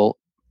moral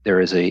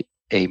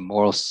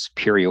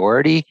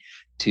superiority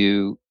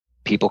to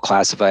people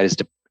classified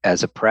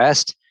as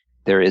oppressed.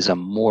 There is a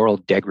moral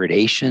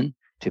degradation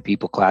to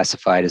people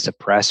classified as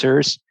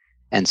oppressors.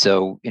 And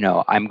so,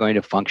 I'm going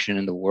to function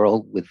in the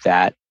world with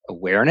that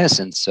awareness.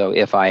 And so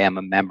if I am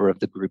a member of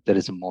the group that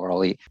is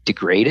morally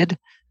degraded,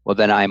 well,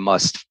 then I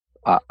must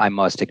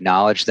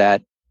acknowledge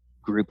that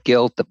group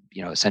guilt,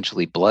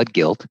 essentially blood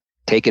guilt,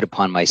 take it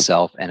upon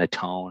myself and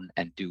atone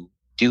and do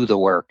the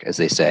work, as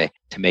they say,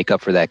 to make up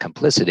for that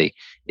complicity.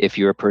 If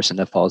you're a person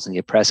that falls in the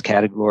oppressed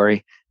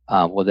category,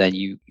 well, then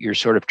you're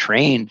sort of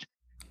trained.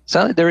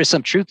 So there is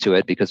some truth to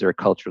it because there are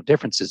cultural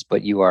differences,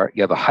 but you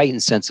have a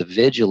heightened sense of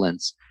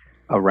vigilance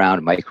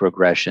around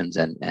microaggressions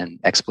and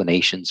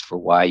explanations for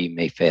why you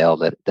may fail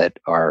that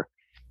are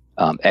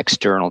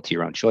external to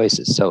your own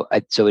choices. So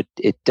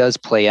it does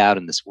play out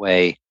in this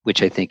way,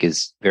 which I think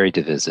is very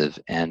divisive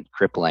and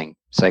crippling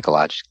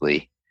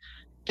psychologically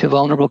to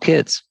vulnerable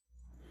kids.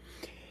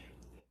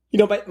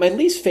 My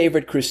least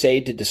favorite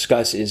crusade to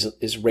discuss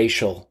is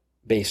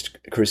racial-based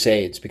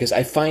crusades, because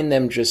I find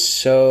them just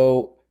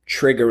so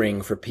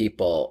triggering for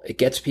people. It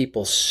gets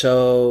people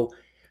so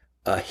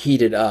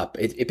heated up.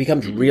 It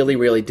becomes really,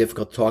 really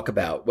difficult to talk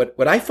about.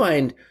 What I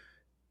find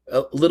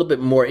a little bit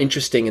more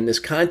interesting in this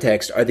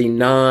context are the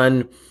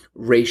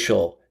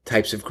non-racial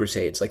types of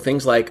crusades, like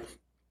things like,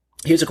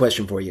 here's a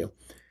question for you.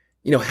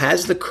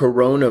 Has the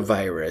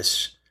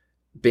coronavirus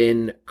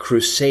been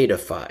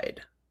crusadified?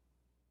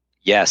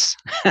 Yes.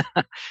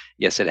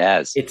 Yes, it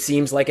has. It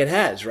seems like it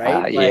has,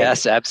 right?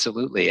 Yes,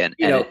 absolutely. And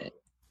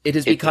it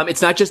has become,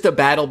 it's not just a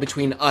battle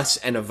between us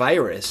and a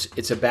virus.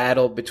 It's a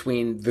battle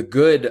between the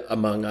good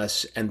among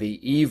us and the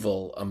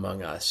evil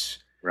among us.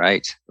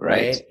 Right.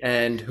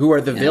 And who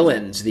are the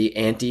villains? The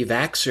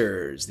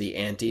anti-vaxxers, the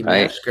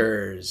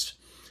anti-maskers.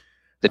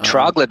 The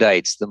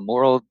troglodytes, the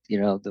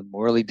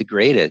morally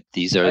degraded.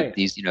 These are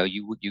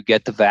you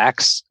get the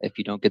vax. If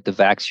you don't get the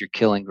vax, you're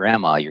killing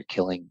grandma. You're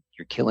killing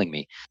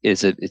me.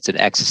 It's an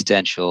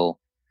existential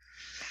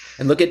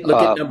And look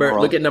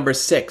Moral. at number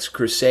 6.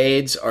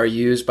 Crusades are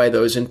used by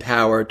those in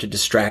power to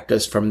distract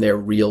us from their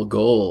real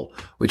goal,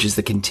 which is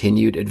the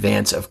continued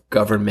advance of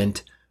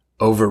government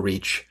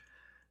overreach.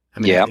 I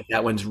mean, I Yeah. think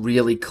that one's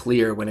really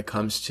clear when it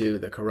comes to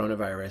the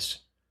coronavirus.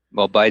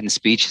 Well, Biden's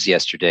speeches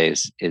yesterday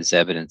is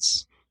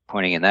evidence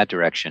pointing in that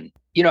direction.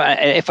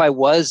 If I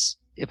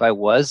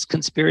was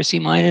conspiracy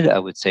minded, I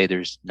would say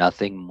there's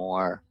nothing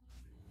more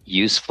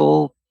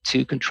useful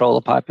to control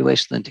a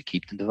population than to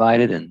keep them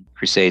divided. And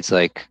crusades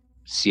like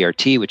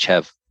CRT, which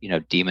have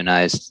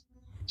demonized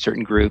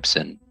certain groups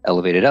and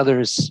elevated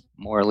others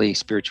morally,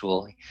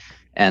 spiritually,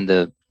 and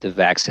the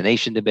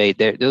vaccination debate,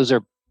 those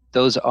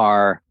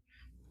are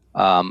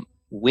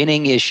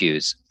winning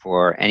issues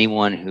for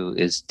anyone who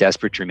is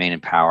desperate to remain in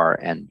power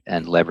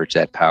and leverage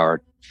that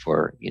power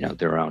for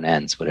their own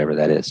ends, whatever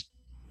that is.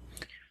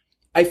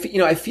 I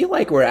feel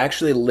like we're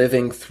actually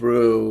living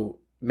through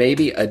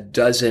maybe a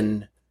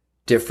dozen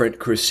different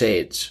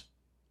crusades.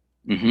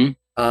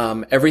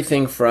 Mm-hmm.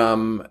 Everything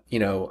from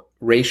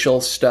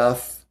racial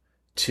stuff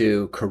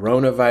to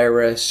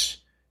coronavirus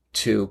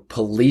to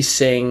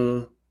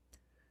policing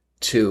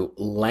to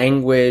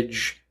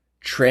language,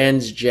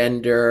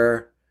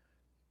 transgender,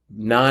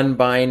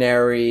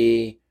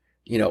 non-binary.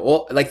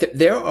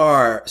 There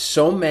are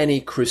so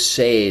many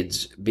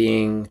crusades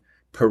being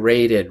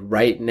paraded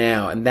right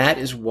now, and that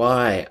is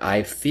why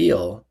I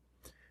feel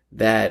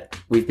that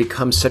we've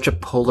become such a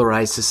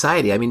polarized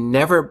society. I mean,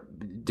 never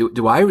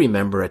do I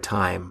remember a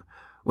time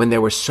when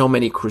there were so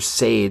many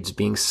crusades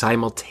being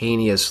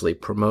simultaneously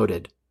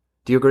promoted.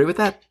 Do you agree with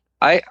that?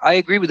 I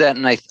agree with that.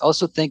 And I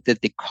also think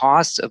that the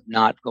costs of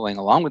not going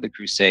along with the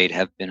crusade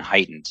have been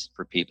heightened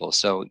for people.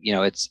 So,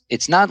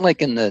 it's not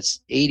like in the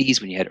 80s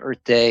when you had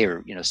Earth Day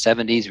or,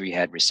 70s where you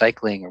had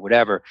recycling or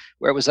whatever,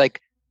 where it was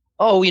like,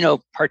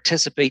 oh,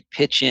 participate,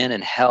 pitch in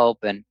and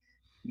help. And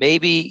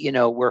maybe,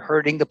 we're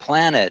hurting the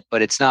planet,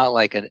 but it's not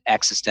like an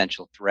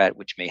existential threat,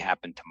 which may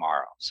happen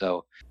tomorrow.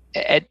 So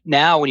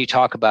now when you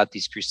talk about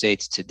these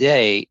crusades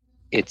today,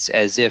 it's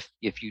as if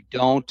you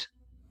don't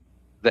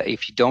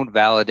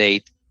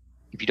validate,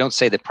 if you don't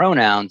say the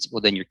pronouns,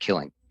 well, then you're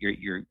killing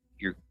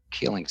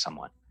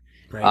someone.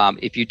 Right.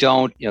 If you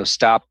don't,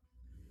 stop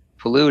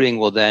polluting,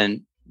 well,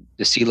 then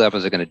the sea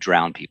levels are going to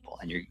drown people,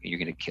 and you're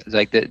going to kill.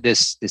 Like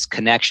this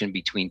connection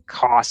between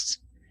costs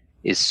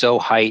is so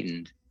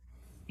heightened.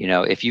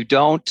 If you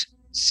don't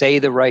say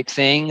the right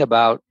thing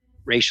about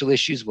racial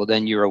issues, well,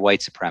 then you're a white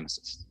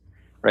supremacist,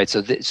 right?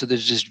 So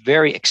there's just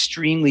very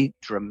extremely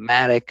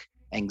dramatic,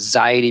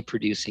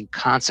 anxiety-producing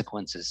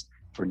consequences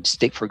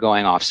for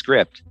going off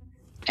script.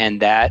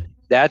 And that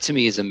to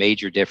me is a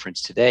major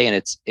difference today. And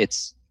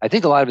it's I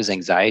think a lot of it is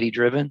anxiety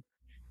driven.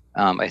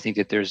 I think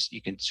that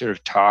you can sort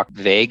of talk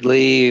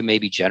vaguely,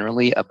 maybe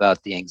generally,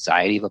 about the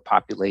anxiety of a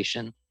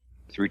population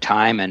through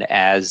time. And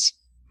as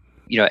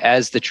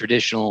the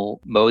traditional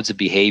modes of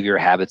behavior,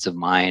 habits of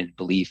mind,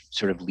 belief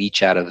sort of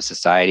leach out of a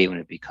society when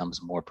it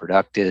becomes more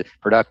productive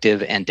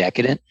and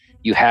decadent,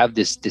 you have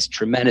this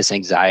tremendous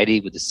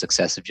anxiety with the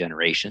successive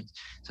generations,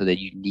 so that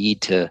you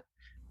need to.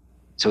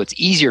 So it's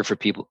easier for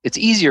people. It's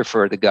easier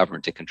for the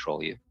government to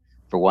control you,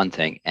 for one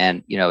thing,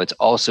 and it's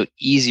also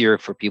easier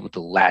for people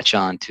to latch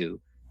on to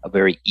a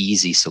very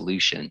easy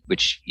solution,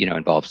 which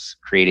involves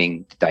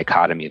creating the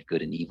dichotomy of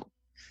good and evil.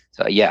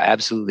 So yeah,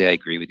 absolutely, I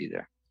agree with you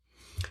there.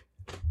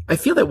 I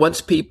feel that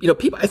once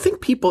I think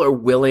people are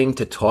willing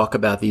to talk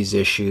about these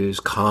issues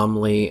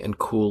calmly and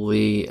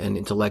coolly and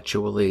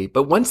intellectually,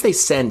 but once they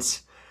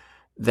sense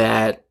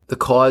that the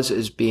cause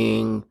is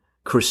being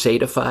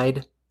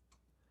crusadified,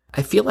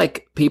 I feel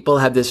like people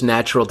have this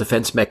natural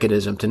defense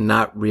mechanism to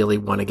not really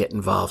want to get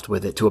involved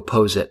with it, to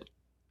oppose it.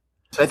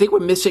 So I think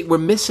we're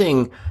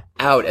missing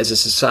out as a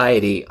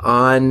society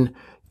on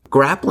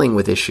grappling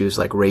with issues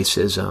like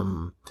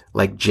racism,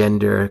 like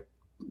gender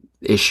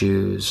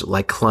issues,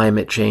 like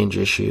climate change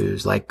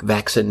issues, like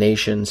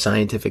vaccination,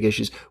 scientific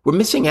issues. We're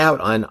missing out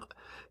on,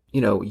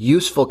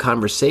 useful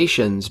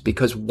conversations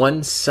because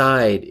one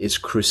side is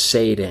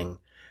crusading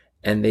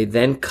and they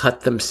then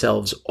cut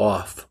themselves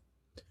off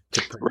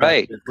to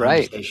productive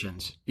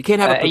conversations. You can't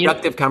have a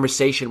productive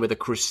conversation with a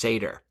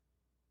crusader.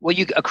 Well,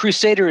 a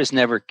crusader is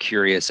never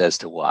curious as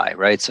to why,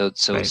 right? So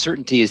Right.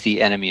 Certainty is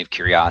the enemy of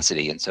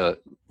curiosity. And so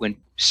when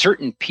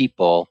certain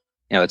people,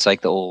 it's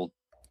like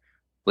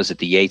was it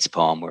the Yeats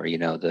poem where,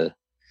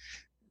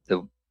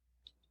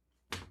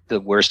 the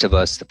worst of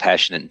us, the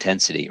passionate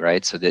intensity,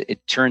 right? So that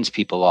it turns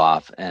people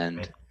off. And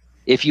Right.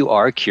 if you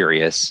are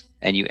curious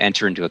and you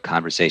enter into a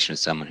conversation with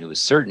someone who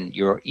is certain,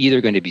 you're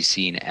either going to be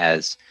seen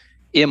as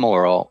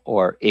immoral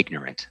or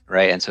ignorant,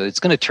 right? And so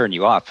it's going to turn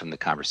you off from the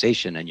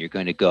conversation, and you're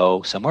going to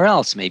go somewhere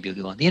else. Maybe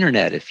you'll go on the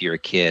internet if you're a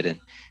kid, and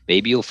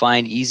maybe you'll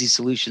find easy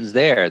solutions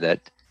there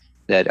that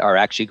are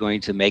actually going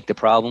to make the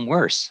problem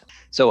worse.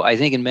 So I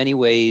think in many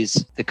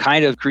ways, the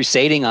kind of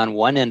crusading on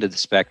one end of the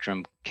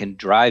spectrum can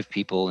drive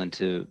people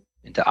into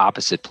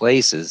opposite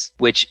places,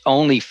 which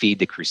only feed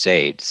the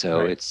crusade.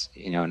 So Right. it's,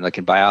 like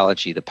in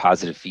biology, the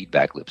positive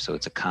feedback loop. So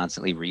it's a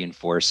constantly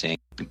reinforcing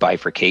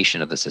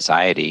bifurcation of the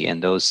society.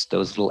 And those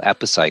little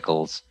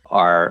epicycles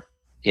are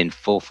in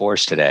full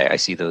force today. I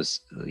see those,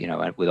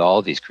 with all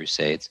of these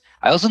crusades.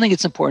 I also think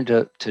it's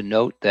important to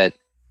note that,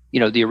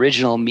 the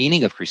original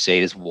meaning of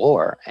crusade is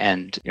war.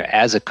 And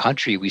as a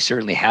country, we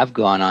certainly have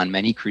gone on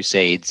many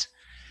crusades,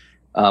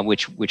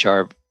 which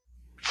are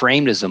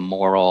framed as a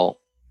moral,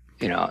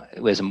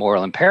 as a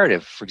moral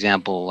imperative. For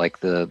example,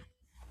 like the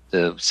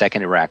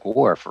Second Iraq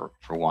War, for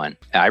one.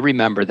 I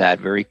remember that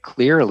very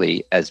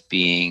clearly as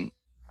being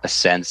the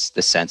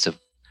sense of,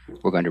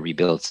 we're going to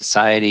rebuild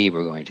society,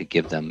 we're going to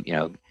give them,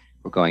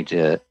 we're going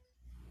to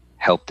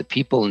help the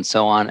people and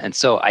so on. And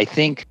so I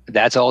think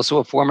that's also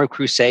a form of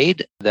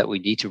crusade that we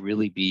need to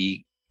really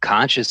be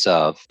conscious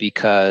of,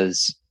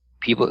 because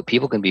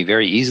people can be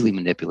very easily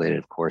manipulated,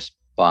 of course,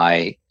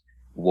 by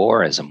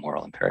war as a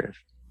moral imperative.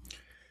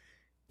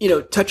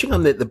 Touching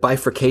on the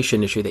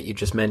bifurcation issue that you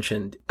just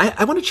mentioned,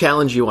 I want to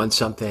challenge you on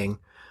something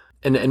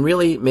and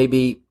really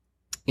maybe,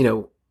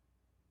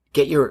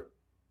 get your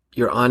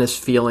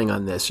honest feeling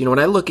on this. When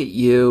I look at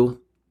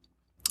you,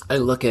 I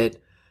look at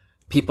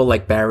people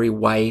like Barry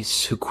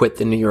Weiss, who quit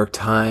the New York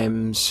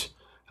Times.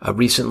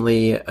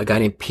 Recently, a guy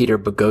named Peter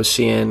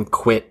Boghossian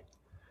quit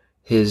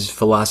his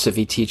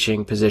philosophy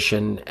teaching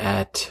position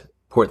at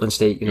Portland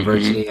State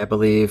University, I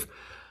believe.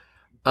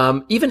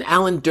 Even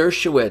Alan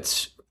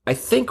Dershowitz, I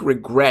think,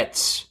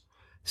 regrets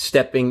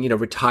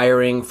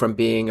retiring from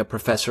being a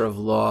professor of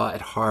law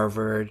at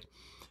Harvard.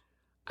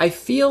 I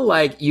feel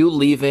like you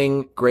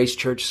leaving Grace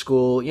Church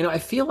School, I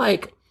feel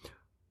like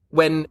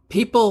when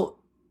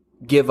people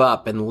give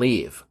up and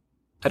leave,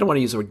 I don't want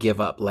to use the word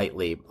give up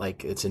lightly,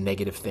 like it's a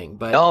negative thing,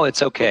 but no,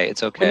 it's okay.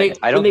 It's okay.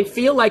 When they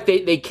feel like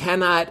they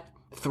cannot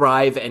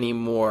thrive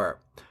anymore,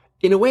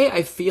 in a way,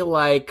 I feel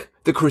like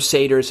the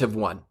Crusaders have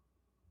won.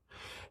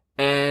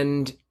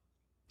 And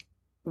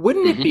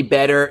wouldn't it be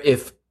better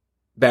if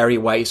Barry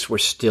Weiss were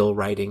still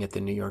writing at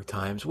the New York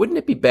Times? Wouldn't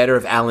it be better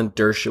if Alan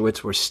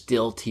Dershowitz were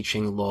still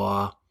teaching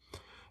law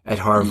at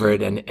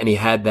Harvard and he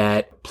had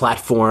that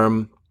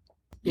platform?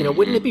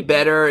 Wouldn't it be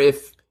better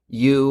if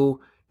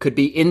you could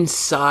be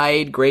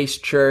inside Grace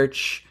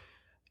Church,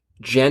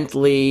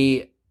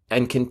 gently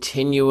and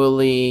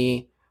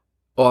continually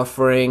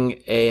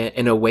offering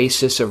an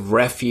oasis of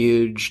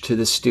refuge to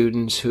the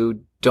students who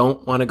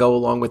don't want to go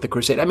along with the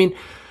crusade? I mean,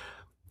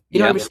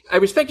 I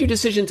respect your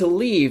decision to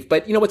leave,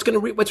 but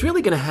what's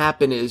really going to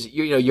happen is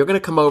you're going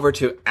to come over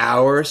to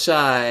our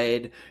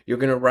side. You're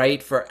going to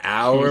write for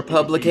our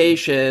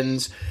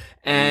publications,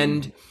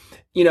 and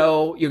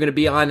you're going to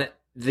be on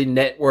the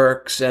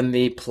networks and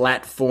the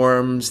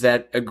platforms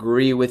that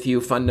agree with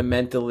you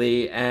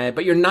fundamentally.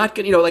 But you're not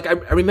going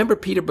to, I remember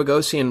Peter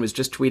Boghossian was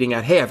just tweeting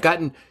out, "Hey,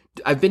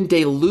 I've been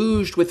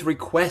deluged with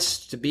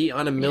requests to be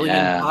on a million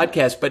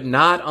podcasts, but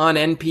not on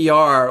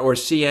NPR or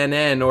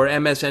CNN or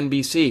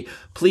MSNBC.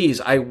 Please,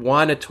 I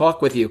want to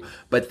talk with you,"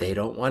 but they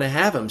don't want to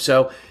have him.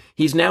 So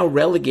he's now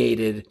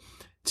relegated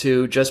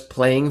to just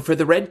playing for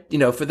the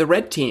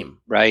red team.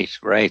 Right.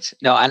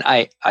 No, and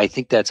I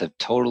think that's a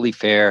totally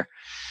fair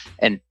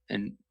and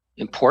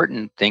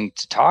important thing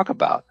to talk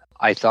about.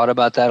 I thought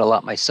about that a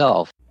lot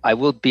myself. I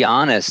will be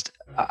honest.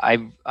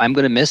 I'm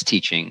going to miss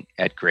teaching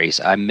at Grace.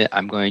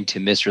 I'm going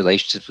to miss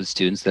relationships with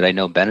students that I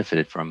know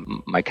benefited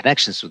from my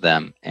connections with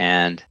them.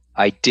 And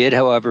I did,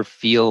 however,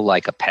 feel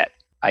like a pet.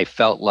 I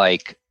felt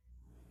like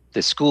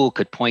the school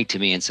could point to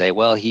me and say,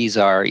 "Well, he's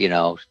our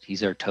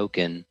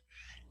token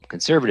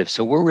conservative,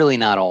 so we're really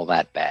not all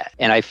that bad."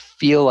 And I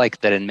feel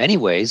like that in many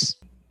ways,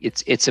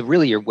 it's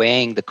really, you're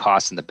weighing the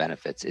costs and the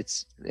benefits.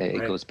 It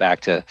goes back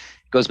to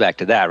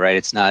that, right?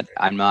 It's not,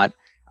 I'm not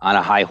on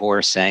a high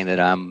horse saying that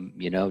I'm,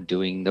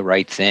 doing the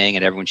right thing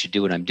and everyone should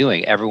do what I'm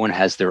doing. Everyone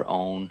has their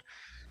own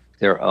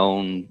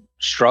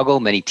struggle.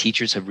 Many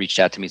teachers have reached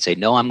out to me and say,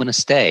 "No, I'm going to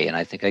stay, and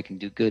I think I can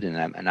do good."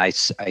 And I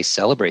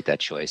celebrate that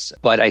choice.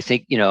 But I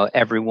think,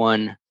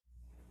 everyone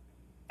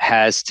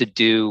has to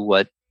do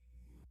what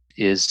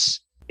is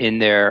in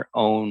their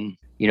own,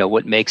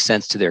 what makes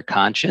sense to their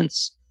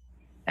conscience,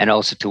 and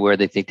also to where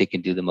they think they can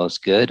do the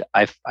most good.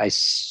 I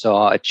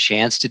saw a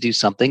chance to do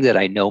something that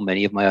I know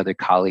many of my other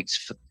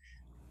colleagues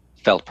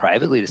felt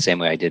privately the same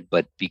way I did,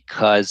 but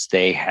because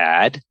they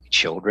had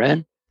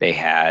children, they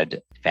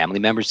had family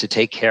members to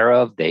take care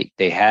of. They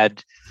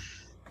had.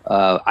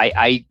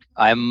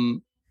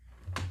 I'm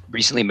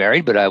recently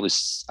married, but I had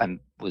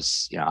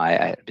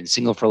been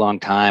single for a long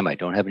time. I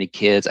don't have any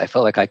kids. I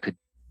felt like I could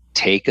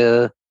take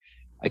a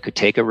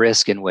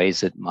risk in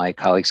ways that my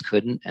colleagues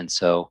couldn't, and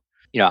so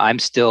I'm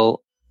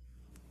still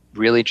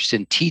really interested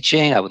in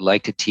teaching. I would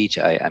like to teach.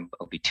 I'll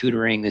be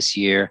tutoring this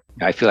year.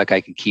 I feel like I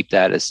can keep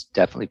that as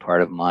definitely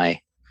part of my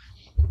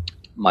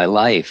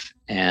life.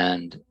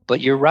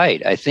 But you're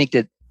right. I think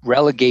that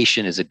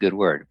relegation is a good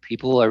word.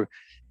 People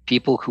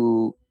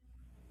who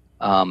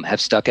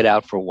have stuck it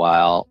out for a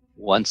while.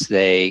 Once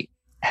they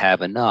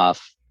have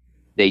enough,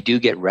 they do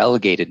get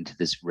relegated into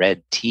this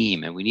red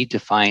team, and we need to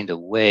find a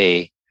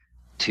way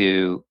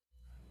to,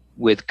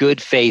 with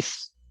good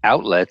faith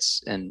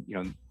outlets and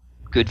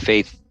good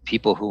faith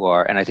people who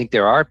are, and I think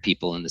there are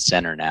people in the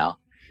center now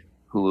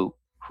who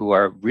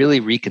are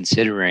really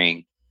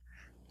reconsidering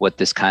what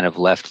this kind of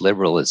left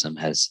liberalism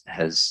has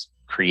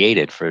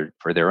created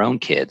for their own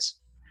kids.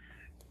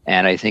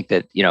 And I think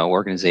that,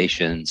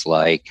 organizations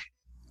like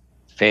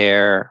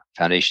FAIR,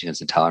 Foundation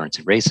Against Intolerance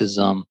and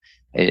Racism,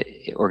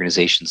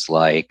 organizations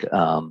like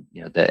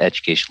the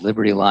Educational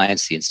Liberty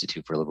Alliance, the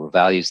Institute for Liberal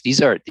Values,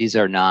 these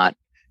are not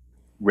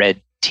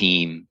red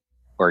team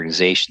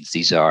organizations.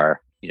 These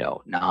are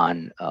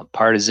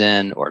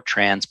non-partisan or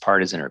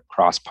trans-partisan or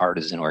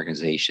cross-partisan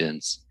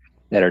organizations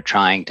that are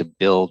trying to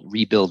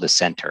rebuild the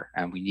center.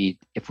 And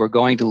if we're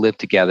going to live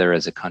together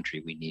as a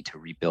country, we need to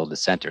rebuild the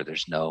center.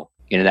 There's no,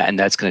 and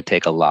that's going to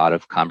take a lot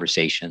of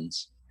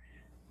conversations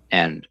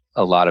and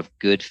a lot of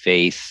good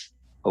faith,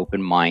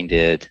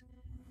 open-minded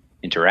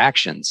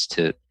interactions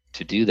to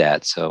do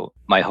that. So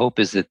my hope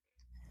is that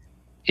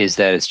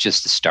it's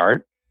just a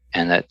start,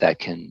 and that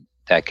can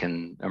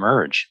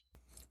emerge.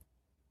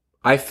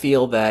 I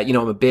feel that,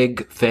 I'm a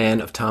big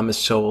fan of Thomas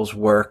Sowell's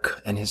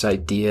work and his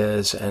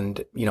ideas.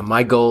 And,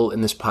 my goal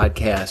in this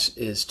podcast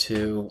is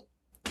to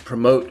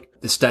promote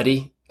the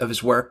study of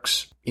his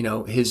works.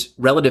 His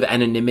relative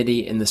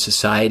anonymity in the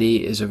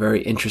society is a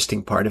very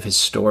interesting part of his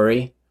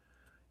story.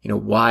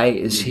 Why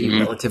is he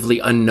relatively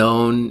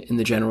unknown in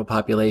the general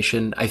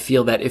population? I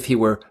feel that if he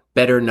were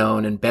better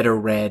known and better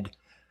read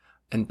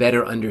and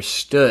better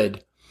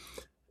understood,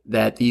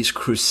 that these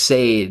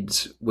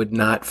crusades would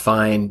not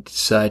find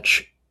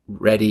such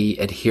ready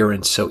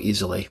adherence so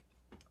easily.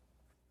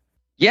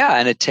 Yeah,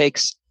 and it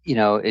takes,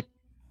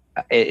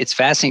 it's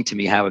fascinating to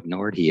me how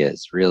ignored he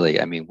is, really.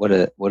 I mean, what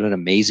an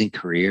amazing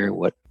career,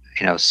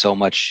 so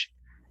much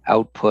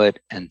output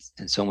and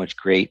so much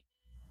great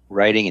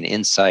writing and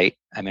insight.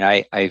 I mean,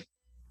 I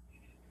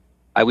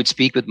would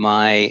speak with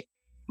my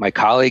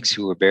colleagues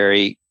who were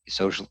very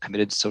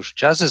committed to social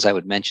justice. I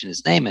would mention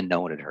his name and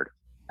no one had heard of him.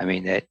 I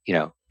mean,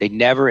 they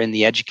never, in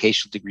the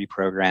educational degree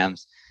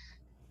programs,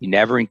 you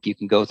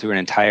can go through an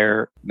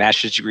entire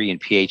master's degree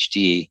and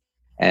PhD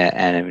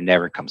and it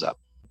never comes up,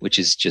 which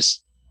is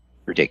just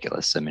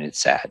ridiculous. I mean, it's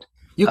sad.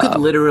 You could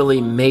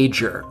literally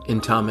major in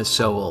Thomas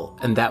Sowell,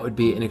 and that would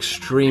be an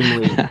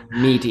extremely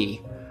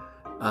meaty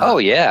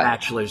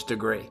bachelor's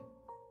degree.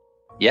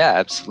 Yeah,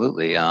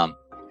 absolutely.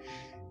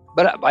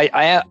 But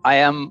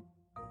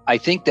I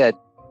think that,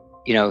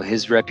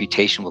 his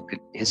reputation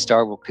his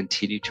star will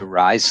continue to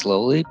rise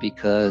slowly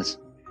because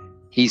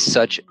he's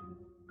such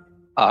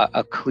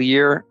a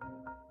clear,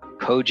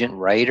 cogent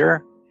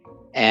writer.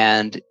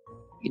 And,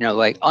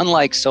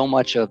 unlike so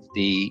much of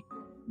the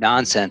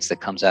nonsense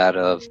that comes out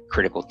of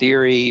critical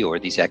theory or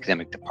these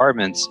academic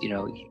departments,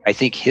 I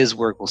think his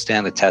work will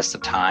stand the test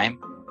of time,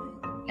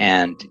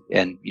 and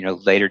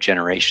later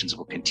generations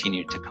will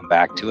continue to come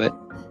back to it.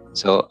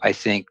 So I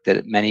think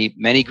that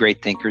many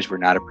great thinkers were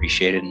not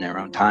appreciated in their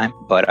own time,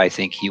 but I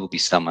think he will be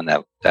someone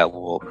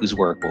whose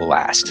work will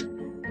last.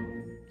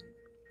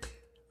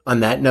 On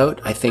that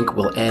note, I think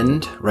we'll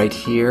end right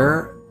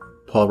here.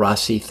 Paul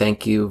Rossi,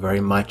 thank you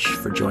very much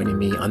for joining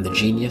me on the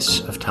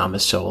Genius of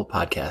Thomas Sowell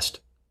podcast.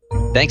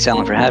 Thanks,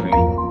 Alan, for having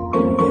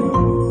me.